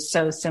O's. It is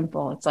so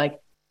simple. It's like,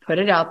 put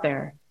it out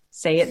there,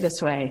 say it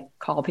this way,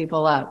 call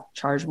people up,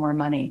 charge more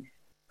money,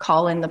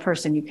 call in the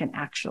person you can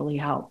actually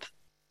help,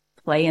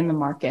 play in the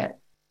market.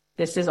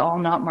 This is all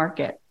not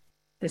market.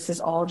 This is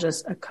all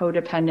just a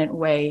codependent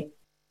way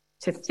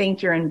to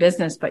think you're in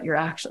business, but you're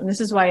actually, and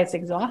this is why it's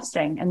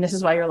exhausting. And this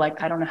is why you're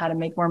like, I don't know how to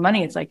make more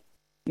money. It's like,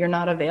 you're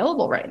not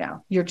available right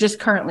now. You're just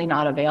currently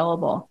not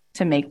available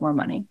to make more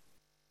money.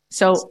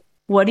 So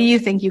what do you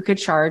think you could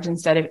charge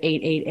instead of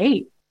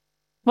 888?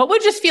 What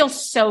would just feel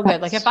so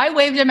good? Like if I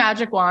waved a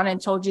magic wand and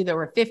told you there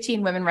were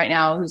 15 women right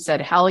now who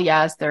said, hell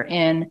yes, they're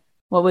in,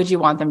 what would you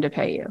want them to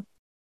pay you?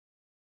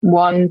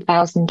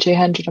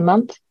 $1,200 a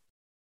month.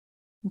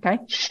 Okay.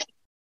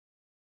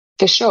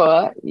 For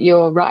sure,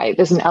 you're right.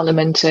 There's an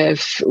element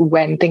of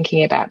when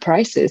thinking about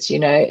prices,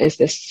 is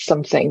this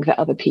something that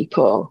other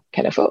people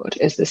can afford?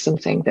 Is this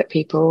something that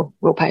people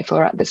will pay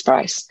for at this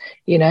price?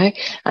 And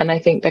I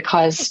think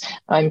because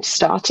I'm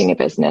starting a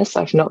business,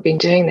 I've not been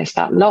doing this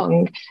that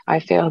long. I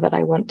feel that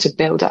I want to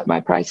build up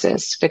my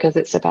prices because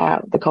it's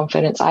about the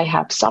confidence I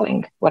have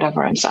selling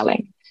whatever I'm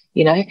selling.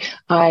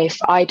 If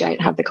I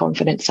don't have the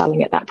confidence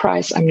selling at that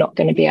price, I'm not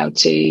going to be able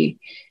to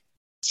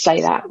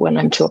say that when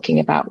I'm talking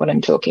about what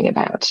I'm talking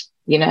about.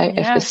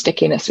 If the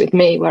stickiness with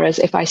me, whereas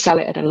if I sell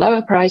it at a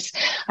lower price,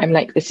 I'm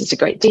like, this is a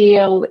great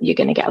deal. You're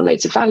going to get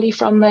loads of value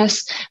from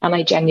this. And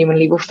I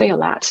genuinely will feel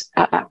that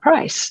at that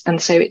price.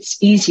 And so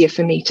it's easier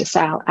for me to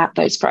sell at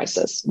those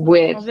prices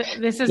with,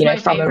 this is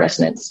from a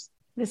resonance.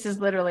 This is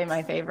literally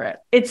my favorite.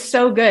 It's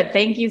so good.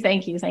 Thank you.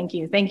 Thank you. Thank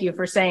you. Thank you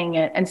for saying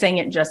it and saying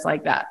it just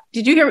like that.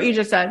 Did you hear what you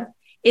just said?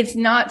 It's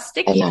not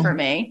sticky for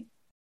me.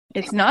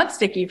 It's not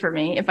sticky for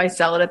me if I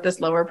sell it at this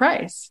lower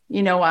price.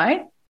 You know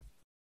why?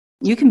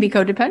 You can be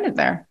codependent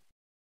there.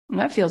 And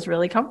that feels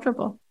really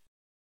comfortable.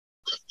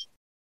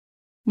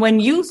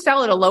 When you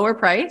sell at a lower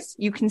price,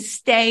 you can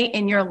stay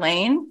in your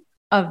lane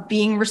of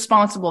being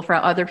responsible for how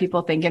other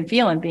people think and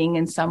feel and being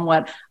in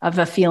somewhat of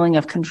a feeling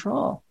of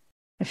control.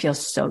 It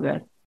feels so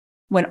good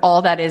when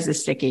all that is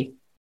sticky.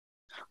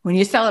 When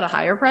you sell at a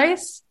higher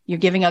price, you're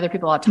giving other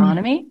people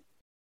autonomy.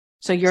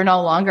 So you're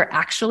no longer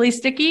actually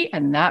sticky,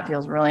 and that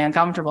feels really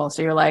uncomfortable.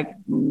 So you're like,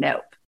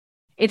 nope.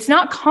 It's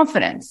not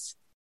confidence.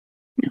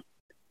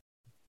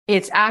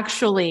 It's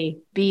actually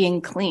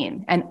being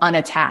clean and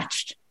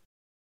unattached.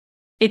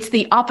 It's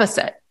the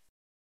opposite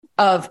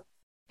of,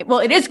 well,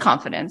 it is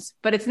confidence,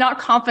 but it's not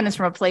confidence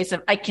from a place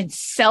of I can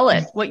sell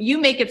it. What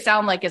you make it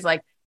sound like is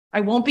like,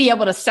 I won't be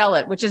able to sell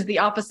it, which is the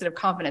opposite of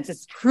confidence.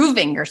 It's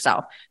proving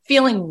yourself,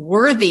 feeling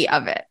worthy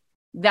of it.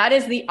 That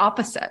is the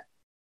opposite.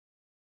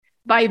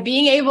 By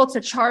being able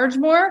to charge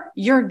more,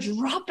 you're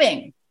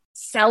dropping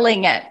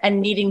selling it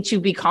and needing to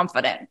be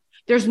confident.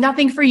 There's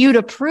nothing for you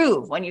to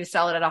prove when you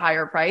sell it at a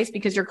higher price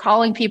because you're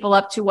calling people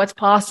up to what's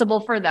possible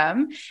for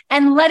them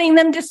and letting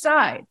them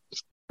decide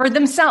for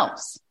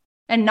themselves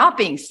and not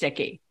being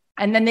sticky.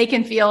 And then they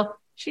can feel,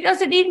 she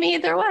doesn't need me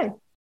either way.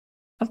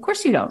 Of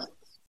course you don't.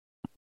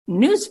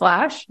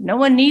 Newsflash, no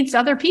one needs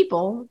other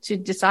people to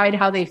decide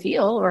how they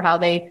feel or how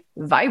they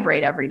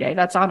vibrate every day.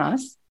 That's on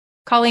us.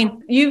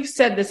 Colleen, you've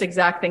said this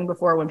exact thing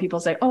before when people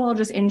say, oh, I'll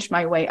just inch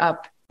my way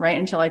up right?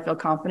 Until I feel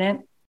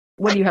confident.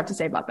 What do you have to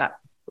say about that?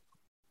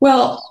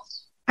 Well,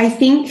 I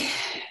think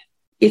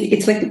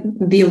it's like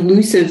the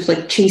elusive,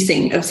 like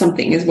chasing of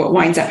something is what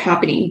winds up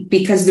happening,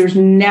 because there's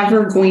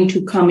never going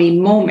to come a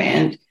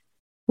moment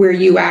where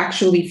you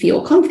actually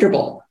feel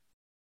comfortable,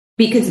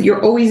 because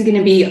you're always going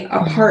to be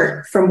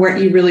apart from what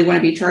you really want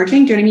to be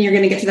charging. Do you know what I mean? You're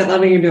going to get to that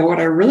level and you're going to go, what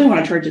I really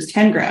want to charge is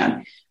 10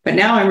 grand, but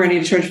now I'm ready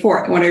to charge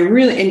 4.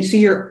 And so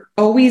you're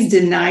always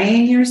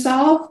denying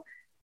yourself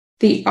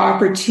the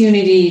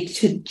opportunity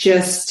to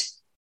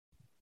just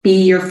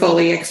be your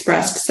fully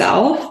expressed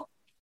self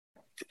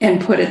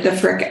and put it the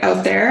frick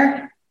out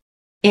there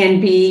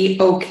and be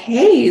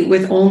okay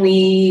with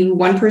only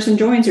one person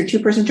joins or 2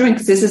 person joins.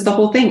 Because this is the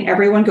whole thing.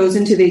 Everyone goes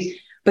into these,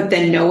 but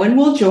then no one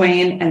will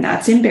join. And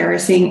that's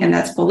embarrassing. And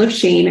that's full of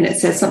shame. And it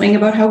says something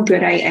about how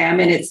good I am.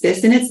 And it's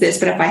this and it's this.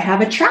 But if I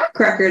have a track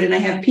record and I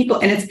have people,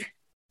 and it's,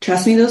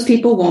 trust me, those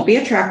people won't be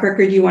a track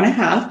record you want to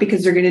have,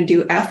 because they're going to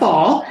do F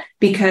all,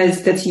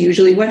 because that's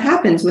usually what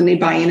happens when they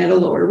buy in at a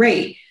lower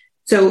rate.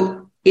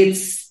 So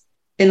it's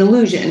an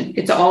illusion.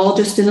 It's all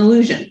just an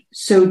illusion.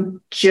 So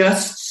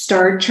just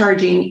start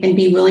charging and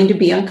be willing to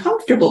be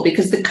uncomfortable,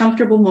 because the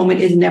comfortable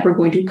moment is never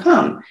going to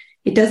come.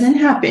 It doesn't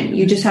happen.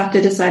 You just have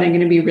to decide, I'm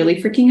going to be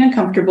really freaking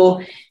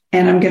uncomfortable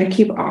and I'm going to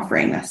keep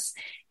offering this.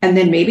 And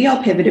then maybe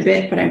I'll pivot a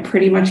bit, but I'm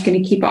pretty much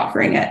going to keep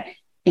offering it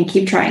and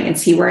keep trying and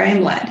see where I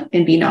am led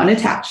and be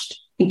non-attached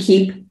and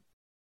keep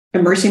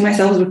immersing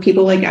myself with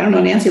people. Like, I don't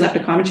know, Nancy left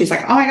a comment. She's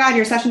like, oh my God,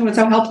 your session was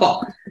so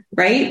helpful,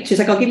 right? She's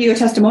like, I'll give you a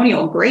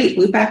testimonial. Great.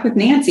 Loop back with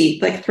Nancy.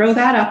 Like, throw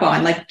that up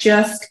on, like,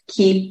 just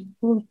keep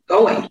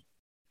going.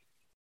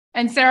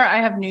 And Sarah, I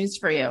have news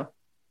for you.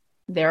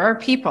 There are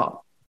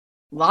people,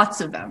 lots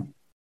of them,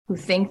 who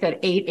think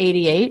that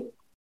 $888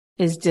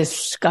 is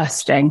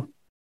disgusting.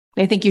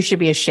 They think you should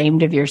be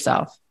ashamed of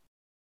yourself.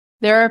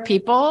 There are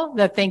people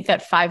that think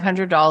that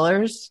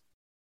 $500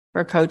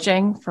 for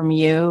coaching from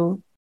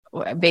you,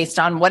 based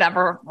on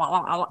whatever,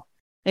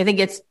 they think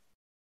it's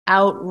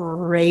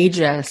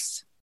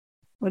outrageous.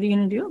 What are you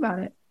going to do about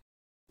it?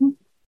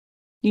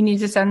 You need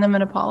to send them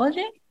an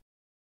apology?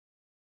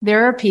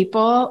 There are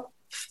people,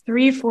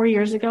 3-4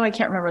 years ago, I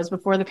can't remember, it was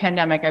before the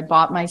pandemic, I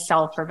bought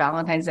myself for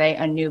Valentine's Day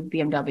a new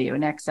BMW,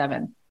 an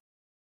X7.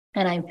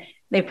 And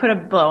they put a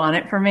bow on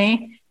it for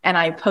me, and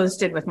I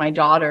posted with my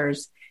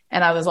daughters,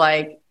 and I was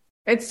like,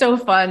 it's so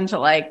fun to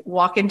like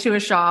walk into a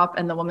shop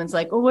and the woman's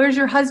like, well, where's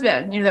your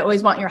husband? You know, they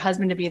always want your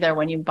husband to be there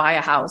when you buy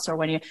a house, or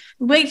when you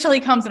wait till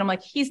he comes. And I'm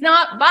like, he's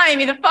not buying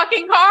me the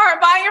fucking car. I'm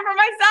buying it for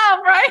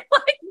myself. Right?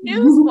 Like,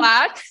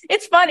 newsflash.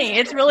 It's funny.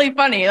 It's really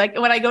funny. Like,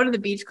 when I go to the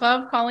beach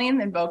club,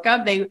 Colleen, in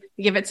Boca, they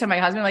give it to my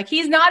husband. Like,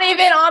 he's not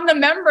even on the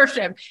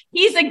membership.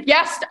 He's a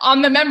guest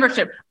on the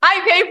membership.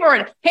 I pay for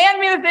it. Hand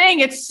me the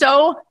thing. It's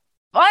so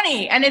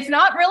funny. And it's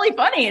not really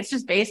funny. It's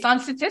just based on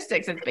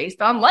statistics. It's based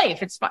on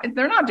life.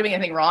 They're not doing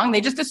anything wrong.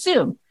 They just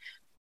assume.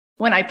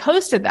 When I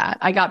posted that,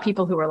 I got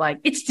people who were like,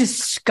 it's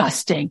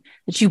disgusting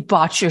that you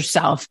bought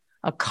yourself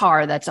a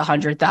car that's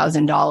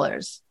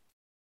 $100,000.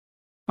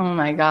 Oh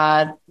my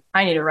God.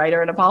 I need to write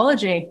her an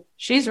apology.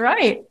 She's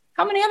right.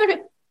 How many other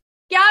people?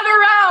 Gather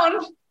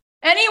around.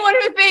 Anyone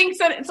who thinks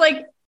that it's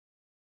like,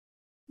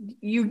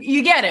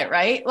 you get it,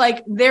 right?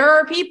 Like, there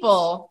are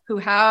people who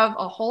have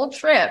a whole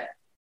trip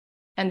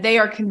and they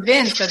are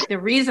convinced that the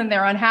reason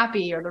they're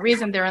unhappy or the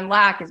reason they're in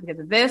lack is because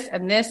of this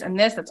and this and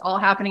this. That's all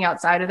happening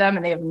outside of them,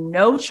 and they have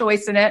no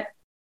choice in it.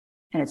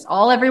 And it's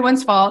all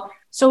everyone's fault.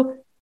 So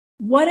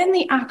what in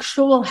the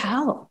actual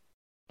hell?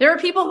 There are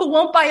people who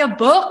won't buy a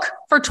book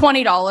for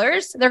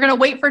 $20. They're going to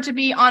wait for it to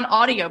be on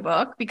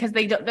audiobook because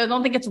they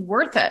don't think it's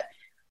worth it.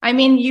 I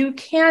mean, you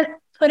can't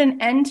put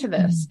an end to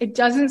this. It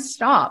doesn't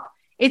stop.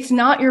 It's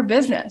not your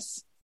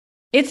business.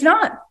 It's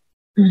not.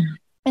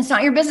 It's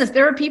not your business.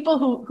 There are people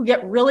who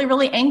get really,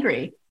 really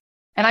angry.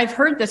 And I've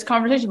heard this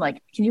conversation,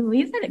 like, can you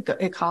believe that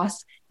it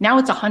costs? Now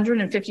it's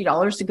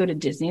 $150 to go to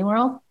Disney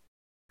World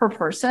per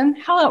person.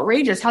 How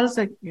outrageous. How does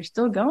it, you're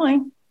still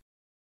going?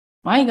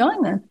 Why are you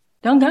going then?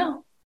 Don't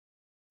go.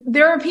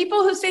 There are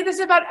people who say this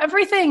about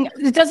everything.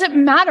 It doesn't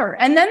matter.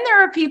 And then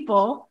there are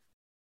people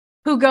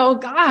who go,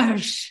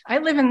 gosh, I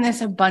live in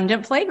this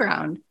abundant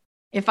playground.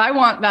 If I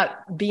want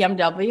that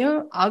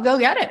BMW, I'll go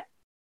get it.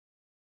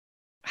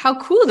 How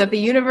cool that the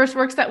universe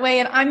works that way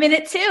and I'm in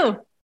it too.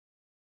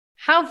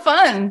 How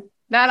fun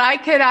that I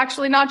could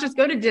actually not just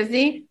go to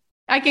Disney.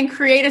 I can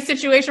create a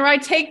situation where I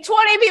take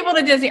 20 people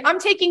to Disney. I'm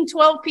taking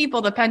 12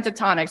 people to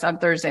Pentatonics on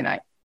Thursday night.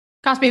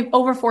 Cost me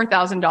over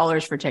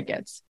 $4,000 for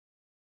tickets.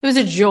 It was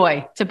a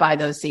joy to buy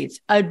those seats.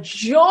 A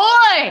joy.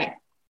 I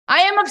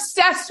am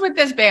obsessed with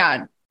this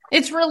band.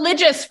 It's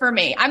religious for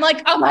me. I'm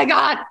like, oh my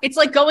God, it's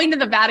like going to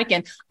the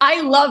Vatican.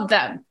 I love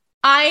them.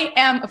 I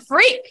am a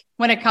freak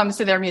when it comes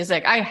to their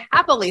music. I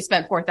happily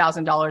spent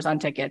 $4,000 on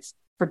tickets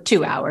for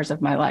 2 hours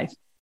of my life.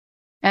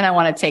 And I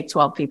want to take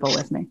 12 people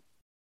with me.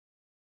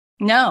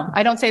 No,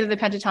 I don't say to the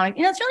Pentatonic,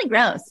 it's really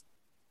gross.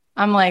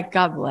 I'm like,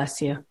 God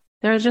bless you.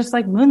 They're just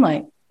like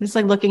moonlight. Just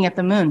like looking at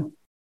the moon.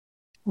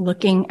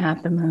 Looking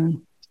at the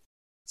moon.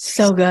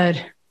 So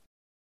good.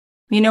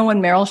 You know,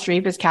 when Meryl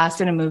Streep is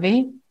cast in a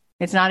movie,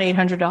 It's not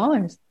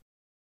 $800. It's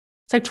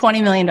like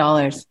 $20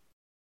 million.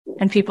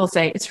 And people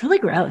say, it's really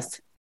gross.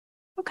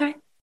 Okay.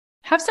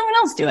 Have someone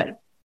else do it.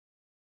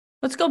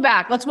 Let's go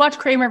back. Let's watch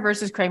Kramer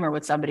versus Kramer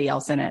with somebody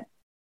else in it.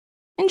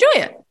 Enjoy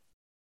it.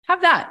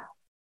 Have that.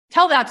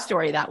 Tell that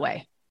story that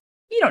way.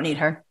 You don't need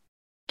her.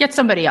 Get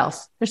somebody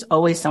else. There's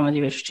always someone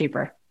who is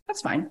cheaper.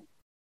 That's fine.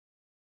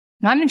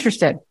 Not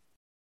interested.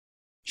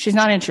 She's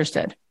not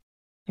interested.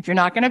 If you're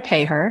not going to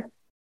pay her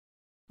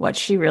what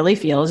she really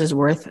feels is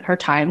worth her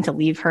time to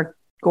leave her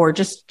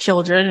gorgeous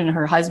children and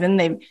her husband,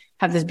 they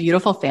have this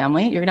beautiful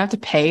family, you're going to have to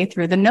pay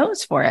through the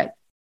nose for it.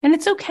 And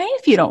it's okay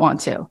if you don't want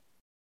to.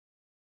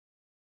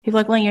 People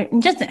are like, well, you're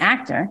just an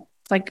actor.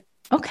 It's like,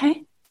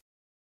 okay.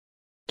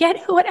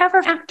 Get whatever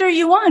actor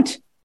you want.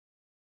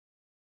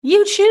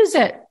 You choose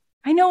it.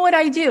 I know what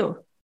I do.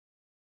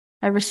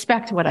 I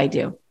respect what I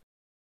do.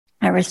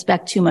 I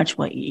respect too much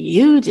what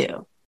you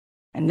do.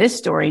 And this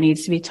story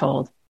needs to be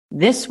told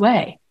this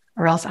way,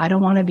 or else I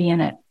don't want to be in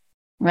it,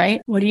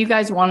 right? What do you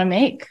guys want to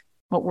make?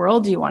 What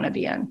world do you want to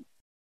be in?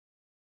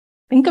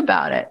 Think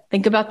about it.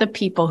 Think about the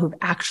people who've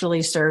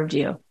actually served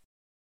you.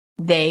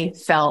 They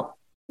felt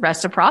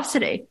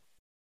reciprocity.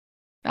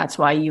 That's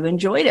why you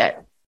enjoyed it.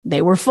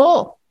 They were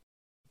full.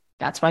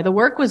 That's why the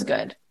work was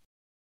good,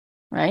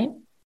 right?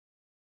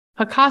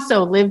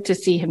 Picasso lived to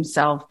see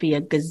himself be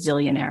a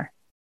gazillionaire.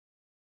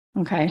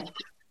 Okay.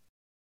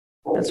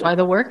 That's why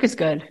the work is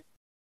good.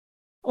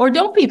 Or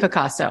don't be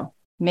Picasso.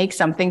 Make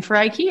something for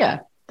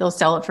IKEA. They'll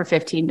sell it for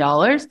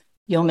 $15.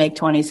 You'll make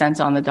 20 cents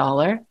on the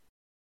dollar.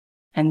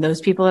 And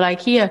those people at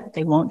IKEA,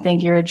 they won't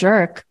think you're a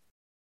jerk,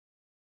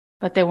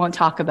 but they won't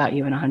talk about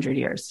you in 100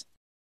 years,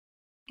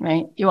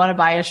 right? You want to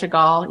buy a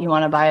Chagall, you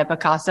want to buy a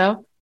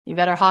Picasso, you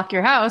better hawk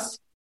your house,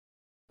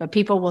 but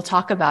people will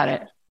talk about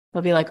it.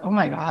 They'll be like, oh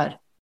my God,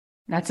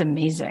 that's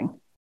amazing.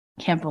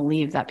 Can't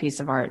believe that piece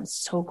of art. It's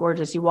so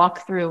gorgeous. You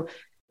walk through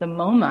the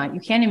MoMA,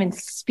 you can't even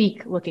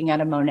speak looking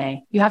at a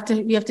Monet. You have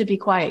to be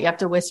quiet. You have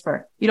to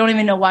whisper. You don't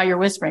even know why you're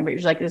whispering, but you're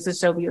just like, this is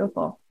so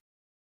beautiful.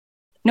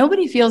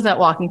 Nobody feels that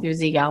walking through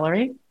Z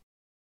Gallerie.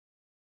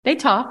 They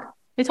talk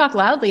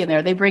loudly in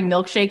there. They bring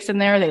milkshakes in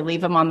there. They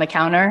leave them on the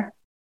counter.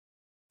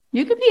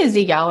 You could be a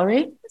Z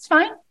Gallerie. It's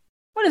fine.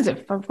 What is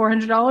it? For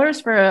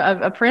 $400 for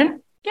a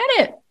print? Get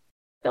it.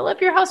 Fill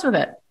up your house with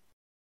it.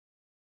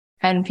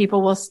 And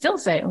people will still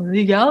say, oh,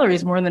 Z Gallerie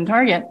is more than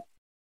Target.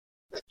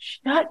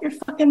 Shut your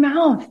fucking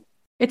mouth.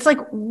 It's like,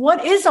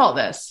 what is all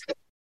this?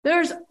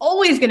 There's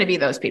always going to be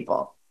those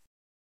people.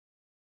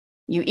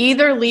 You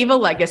either leave a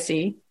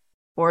legacy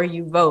or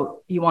you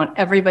vote. You want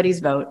everybody's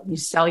vote. You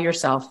sell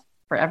yourself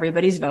for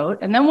everybody's vote.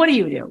 And then what do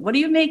you do? What do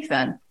you make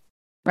then?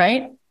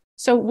 Right?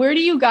 So where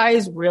do you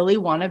guys really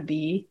want to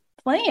be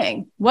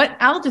playing? What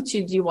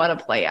altitude do you want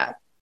to play at?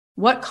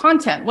 What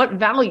content? What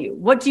value?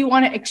 What do you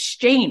want to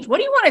exchange? What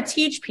do you want to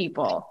teach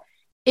people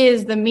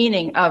is the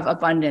meaning of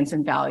abundance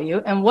and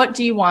value? And what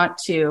do you want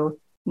to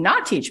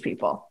not teach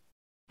people?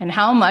 And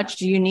how much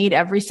do you need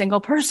every single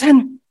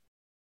person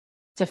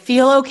to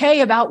feel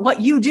okay about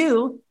what you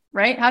do?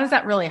 Right? How does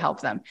that really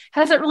help them?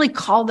 How does that really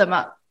call them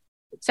up?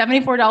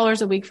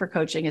 $74 a week for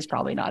coaching is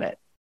probably not it.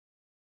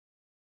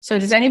 So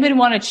does anybody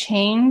want to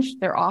change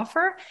their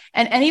offer?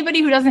 And anybody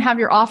who doesn't have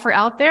your offer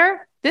out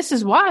there, this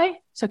is why.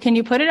 So can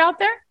you put it out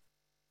there?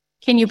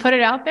 Can you put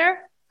it out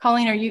there?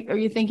 Colleen, are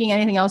you thinking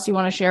anything else you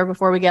want to share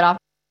before we get off?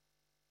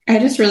 I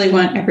just really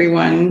want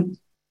everyone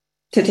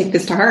to take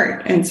this to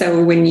heart. And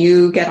so when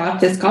you get off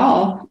this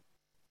call,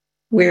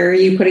 where are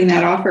you putting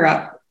that offer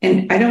up?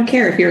 And I don't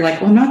care if you're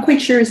like, well, I'm not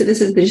quite sure. So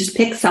this is, just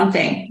pick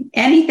something,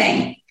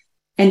 anything,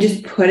 and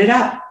just put it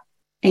up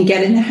and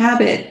get in the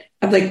habit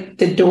of like,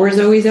 the door is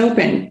always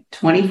open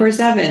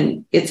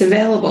 24/7. It's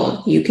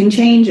available. You can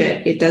change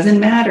it. It doesn't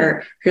matter.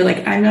 If you're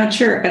like, I'm not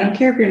sure. I don't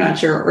care if you're not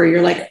sure. Or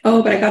you're like,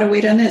 oh, but I got to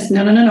wait on this.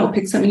 No.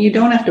 Pick something you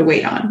don't have to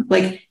wait on.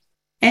 Like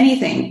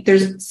anything.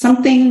 There's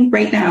something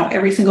right now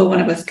every single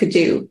one of us could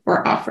do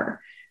or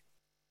offer.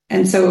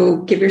 And so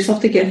give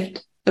yourself the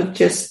gift of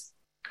just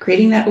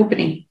creating that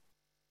opening.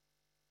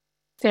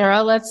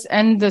 Sarah, let's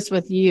end this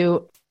with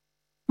you.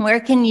 Where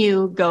can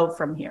you go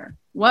from here?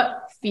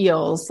 What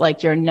feels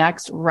like your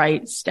next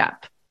right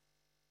step?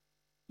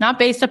 Not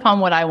based upon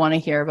what I want to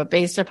hear, but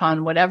based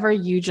upon whatever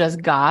you just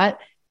got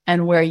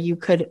and where you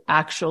could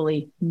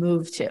actually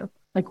move to.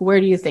 Like, where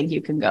do you think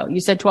you can go? You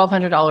said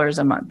 $1,200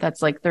 a month.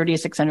 That's like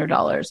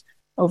 $3,600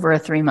 over a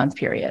 3-month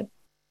period.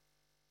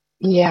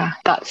 Yeah,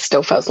 that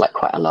still feels like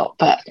quite a lot,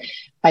 but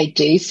I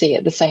do see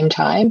at the same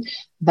time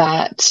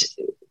that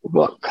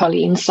what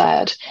Colleen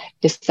said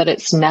is that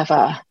it's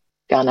never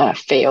gonna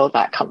feel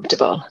that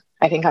comfortable.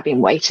 I think I've been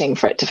waiting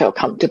for it to feel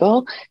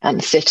comfortable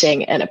and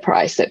sitting in a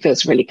price that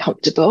feels really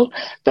comfortable.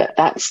 But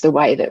that's the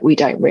way that we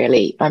don't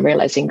really, I'm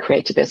realizing,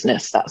 create a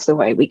business. That's the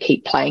way we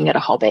keep playing at a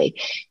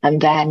hobby. And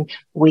then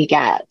we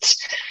get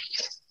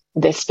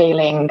this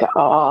feeling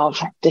of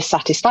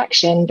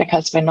dissatisfaction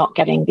because we're not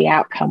getting the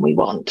outcome we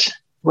want,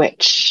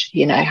 which,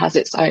 you know, has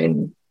its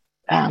own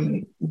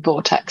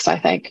vortex, I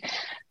think.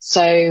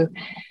 So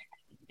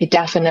I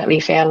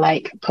definitely feel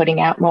like putting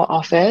out more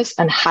offers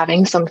and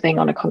having something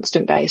on a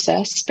constant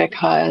basis,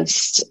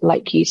 because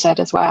like you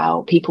said as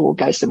well, people will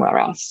go somewhere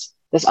else.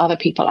 There's other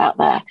people out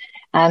there.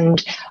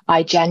 And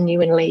I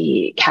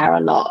genuinely care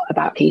a lot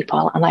about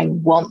people, and I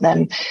want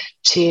them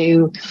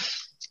to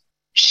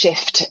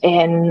shift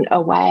in a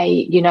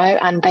way, you know,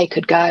 and they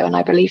could go, and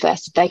I believe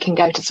this, they can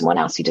go to someone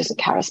else who doesn't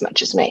care as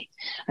much as me.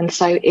 And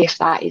so if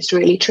that is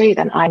really true,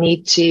 then I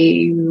need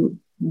to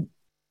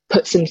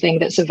put something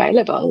that's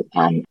available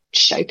and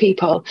show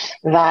people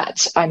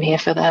that I'm here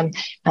for them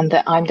and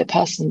that I'm the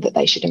person that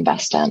they should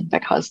invest in,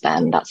 because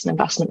then that's an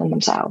investment in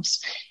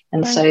themselves.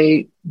 And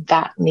so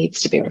that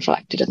needs to be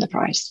reflected in the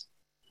price.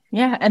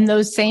 Yeah. And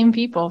those same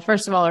people,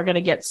 first of all, are going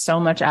to get so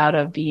much out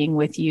of being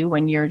with you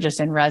when you're just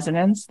in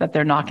residence that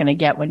they're not going to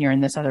get when you're in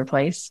this other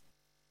place.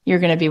 You're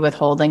going to be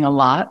withholding a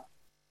lot.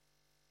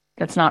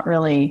 That's not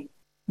really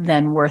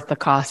then worth the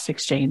cost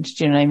exchange.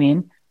 Do you know what I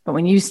mean? But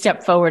when you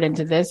step forward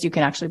into this, you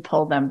can actually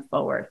pull them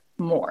forward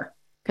more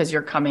because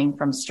you're coming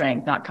from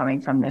strength, not coming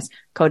from this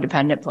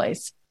codependent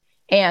place.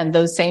 And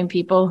those same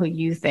people who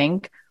you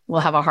think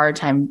will have a hard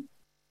time,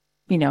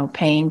 you know,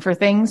 paying for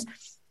things,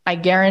 I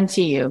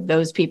guarantee you,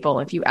 those people,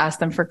 if you ask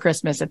them for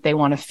Christmas, if they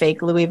want a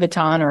fake Louis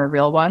Vuitton or a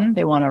real one,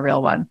 they want a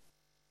real one.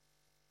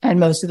 And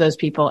most of those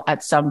people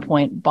at some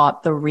point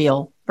bought the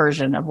real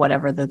version of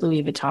whatever the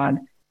Louis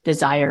Vuitton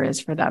desire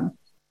is for them.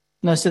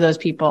 Most of those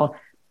people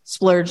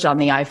splurged on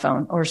the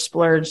iPhone or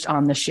splurged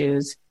on the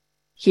shoes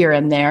here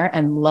and there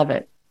and love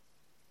it.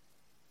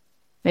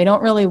 They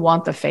don't really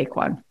want the fake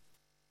one.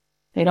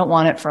 They don't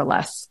want it for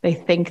less. They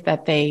think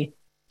that they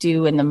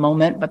do in the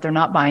moment, but they're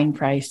not buying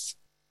price.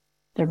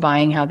 They're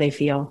buying how they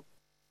feel.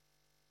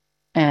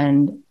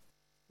 And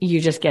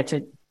you just get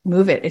to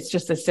move it. It's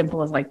just as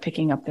simple as like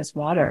picking up this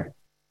water.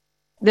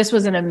 This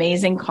was an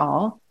amazing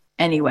call.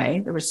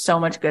 Anyway, there was so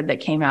much good that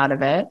came out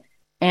of it.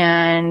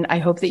 And I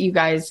hope that you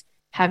guys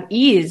have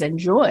ease and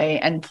joy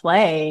and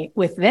play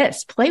with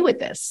this. Play with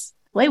this.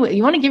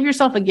 You want to give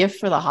yourself a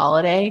gift for the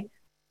holiday? It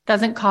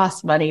doesn't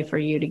cost money for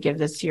you to give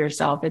this to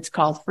yourself. It's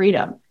called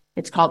freedom.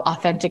 It's called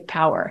authentic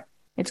power.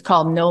 It's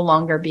called no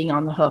longer being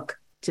on the hook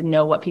to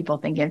know what people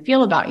think and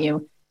feel about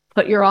you.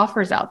 Put your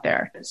offers out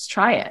there. Just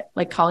try it.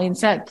 Like Colleen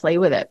said, play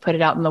with it, put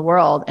it out in the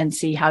world and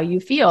see how you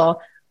feel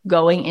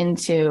going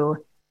into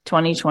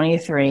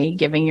 2023,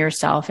 giving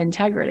yourself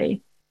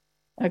integrity.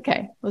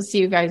 Okay. We'll see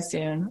you guys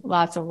soon.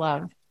 Lots of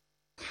love.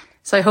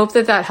 So I hope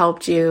that that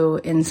helped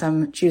you in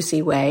some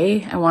juicy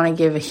way. I want to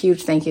give a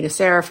huge thank you to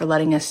Sarah for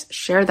letting us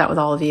share that with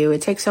all of you.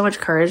 It takes so much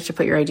courage to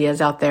put your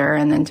ideas out there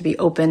and then to be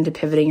open to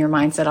pivoting your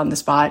mindset on the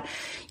spot.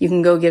 You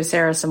can go give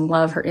Sarah some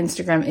love. Her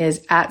Instagram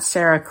is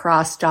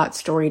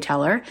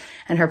 @sarahcross.storyteller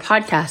and her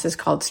podcast is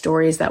called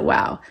Stories That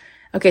Wow.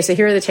 Okay, so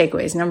here are the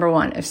takeaways. Number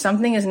 1, if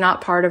something is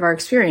not part of our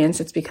experience,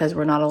 it's because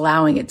we're not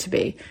allowing it to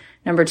be.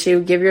 Number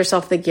 2, give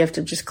yourself the gift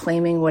of just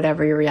claiming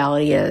whatever your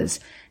reality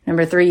is.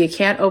 Number 3, you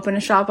can't open a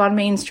shop on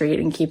Main Street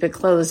and keep it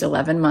closed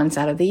 11 months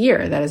out of the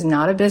year. That is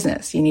not a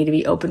business. You need to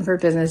be open for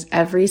business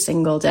every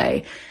single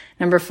day.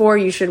 Number 4,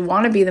 you should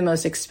want to be the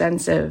most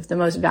expensive, the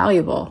most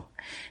valuable.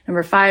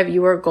 Number 5,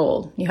 you are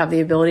gold. You have the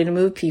ability to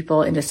move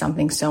people into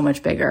something so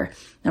much bigger.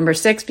 Number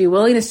 6, be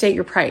willing to state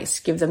your price.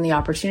 Give them the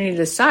opportunity to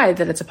decide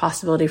that it's a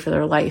possibility for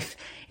their life.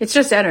 It's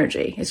just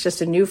energy. It's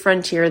just a new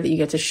frontier that you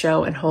get to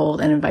show and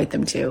hold and invite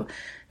them to.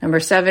 Number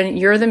 7,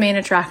 you're the main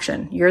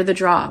attraction. You're the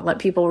draw. Let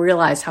people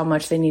realize how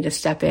much they need to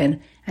step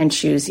in and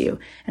choose you.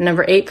 And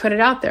number 8, put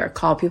it out there.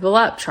 Call people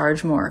up,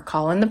 charge more.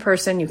 Call in the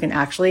person you can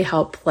actually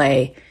help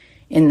play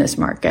in this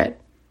market.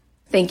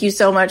 Thank you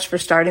so much for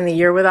starting the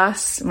year with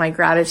us. My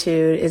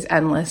gratitude is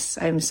endless.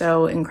 I'm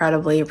so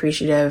incredibly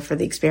appreciative for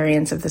the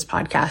experience of this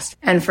podcast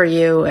and for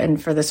you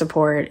and for the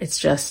support. It's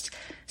just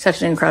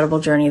such an incredible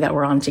journey that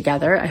we're on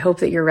together. I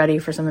hope that you're ready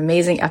for some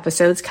amazing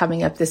episodes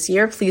coming up this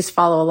year. Please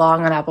follow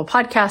along on Apple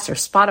Podcasts or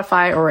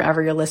Spotify or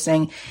wherever you're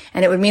listening.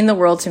 And it would mean the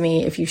world to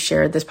me if you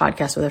shared this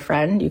podcast with a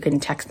friend. You can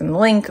text them the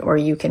link or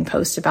you can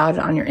post about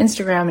it on your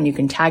Instagram and you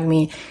can tag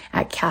me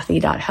at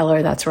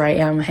Kathy.Heller. That's where I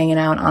am hanging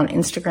out on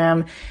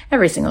Instagram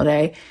every single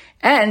day.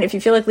 And if you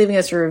feel like leaving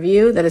us a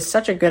review, that is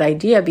such a good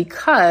idea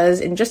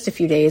because in just a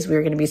few days, we're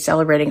going to be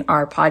celebrating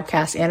our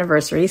podcast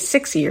anniversary,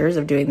 6 years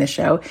of doing this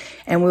show,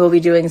 and we will be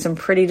doing some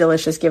pretty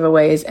delicious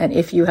giveaways. And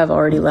if you have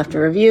already left a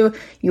review,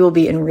 you will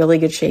be in really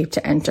good shape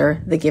to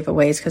enter the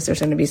giveaways because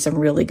there's going to be some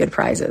really good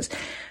prizes.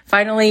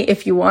 Finally,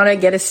 if you want to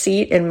get a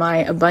seat in my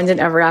Abundant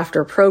Ever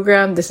After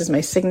program, this is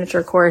my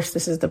signature course.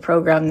 This is the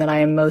program that I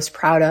am most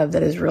proud of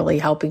that is really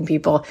helping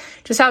people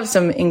just have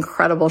some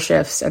incredible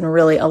shifts and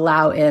really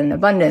allow in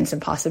abundance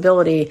and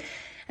possibility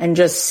and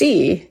just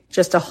see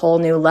just a whole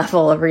new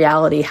level of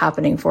reality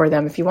happening for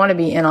them. If you want to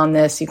be in on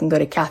this, you can go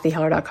to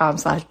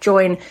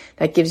kathyheller.com/join.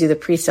 That gives you the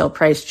pre-sale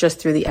price just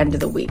through the end of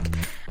the week.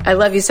 I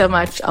love you so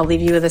much. I'll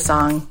leave you with a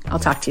song. I'll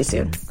talk to you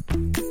soon.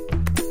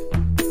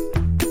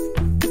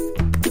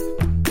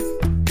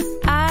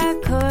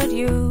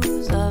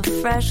 Use a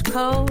fresh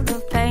coat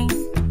of paint,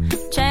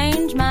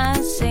 change my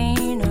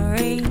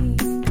scenery,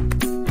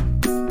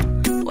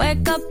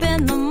 wake up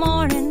in the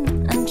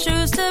morning and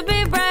choose to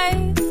be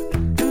brave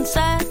and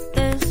set.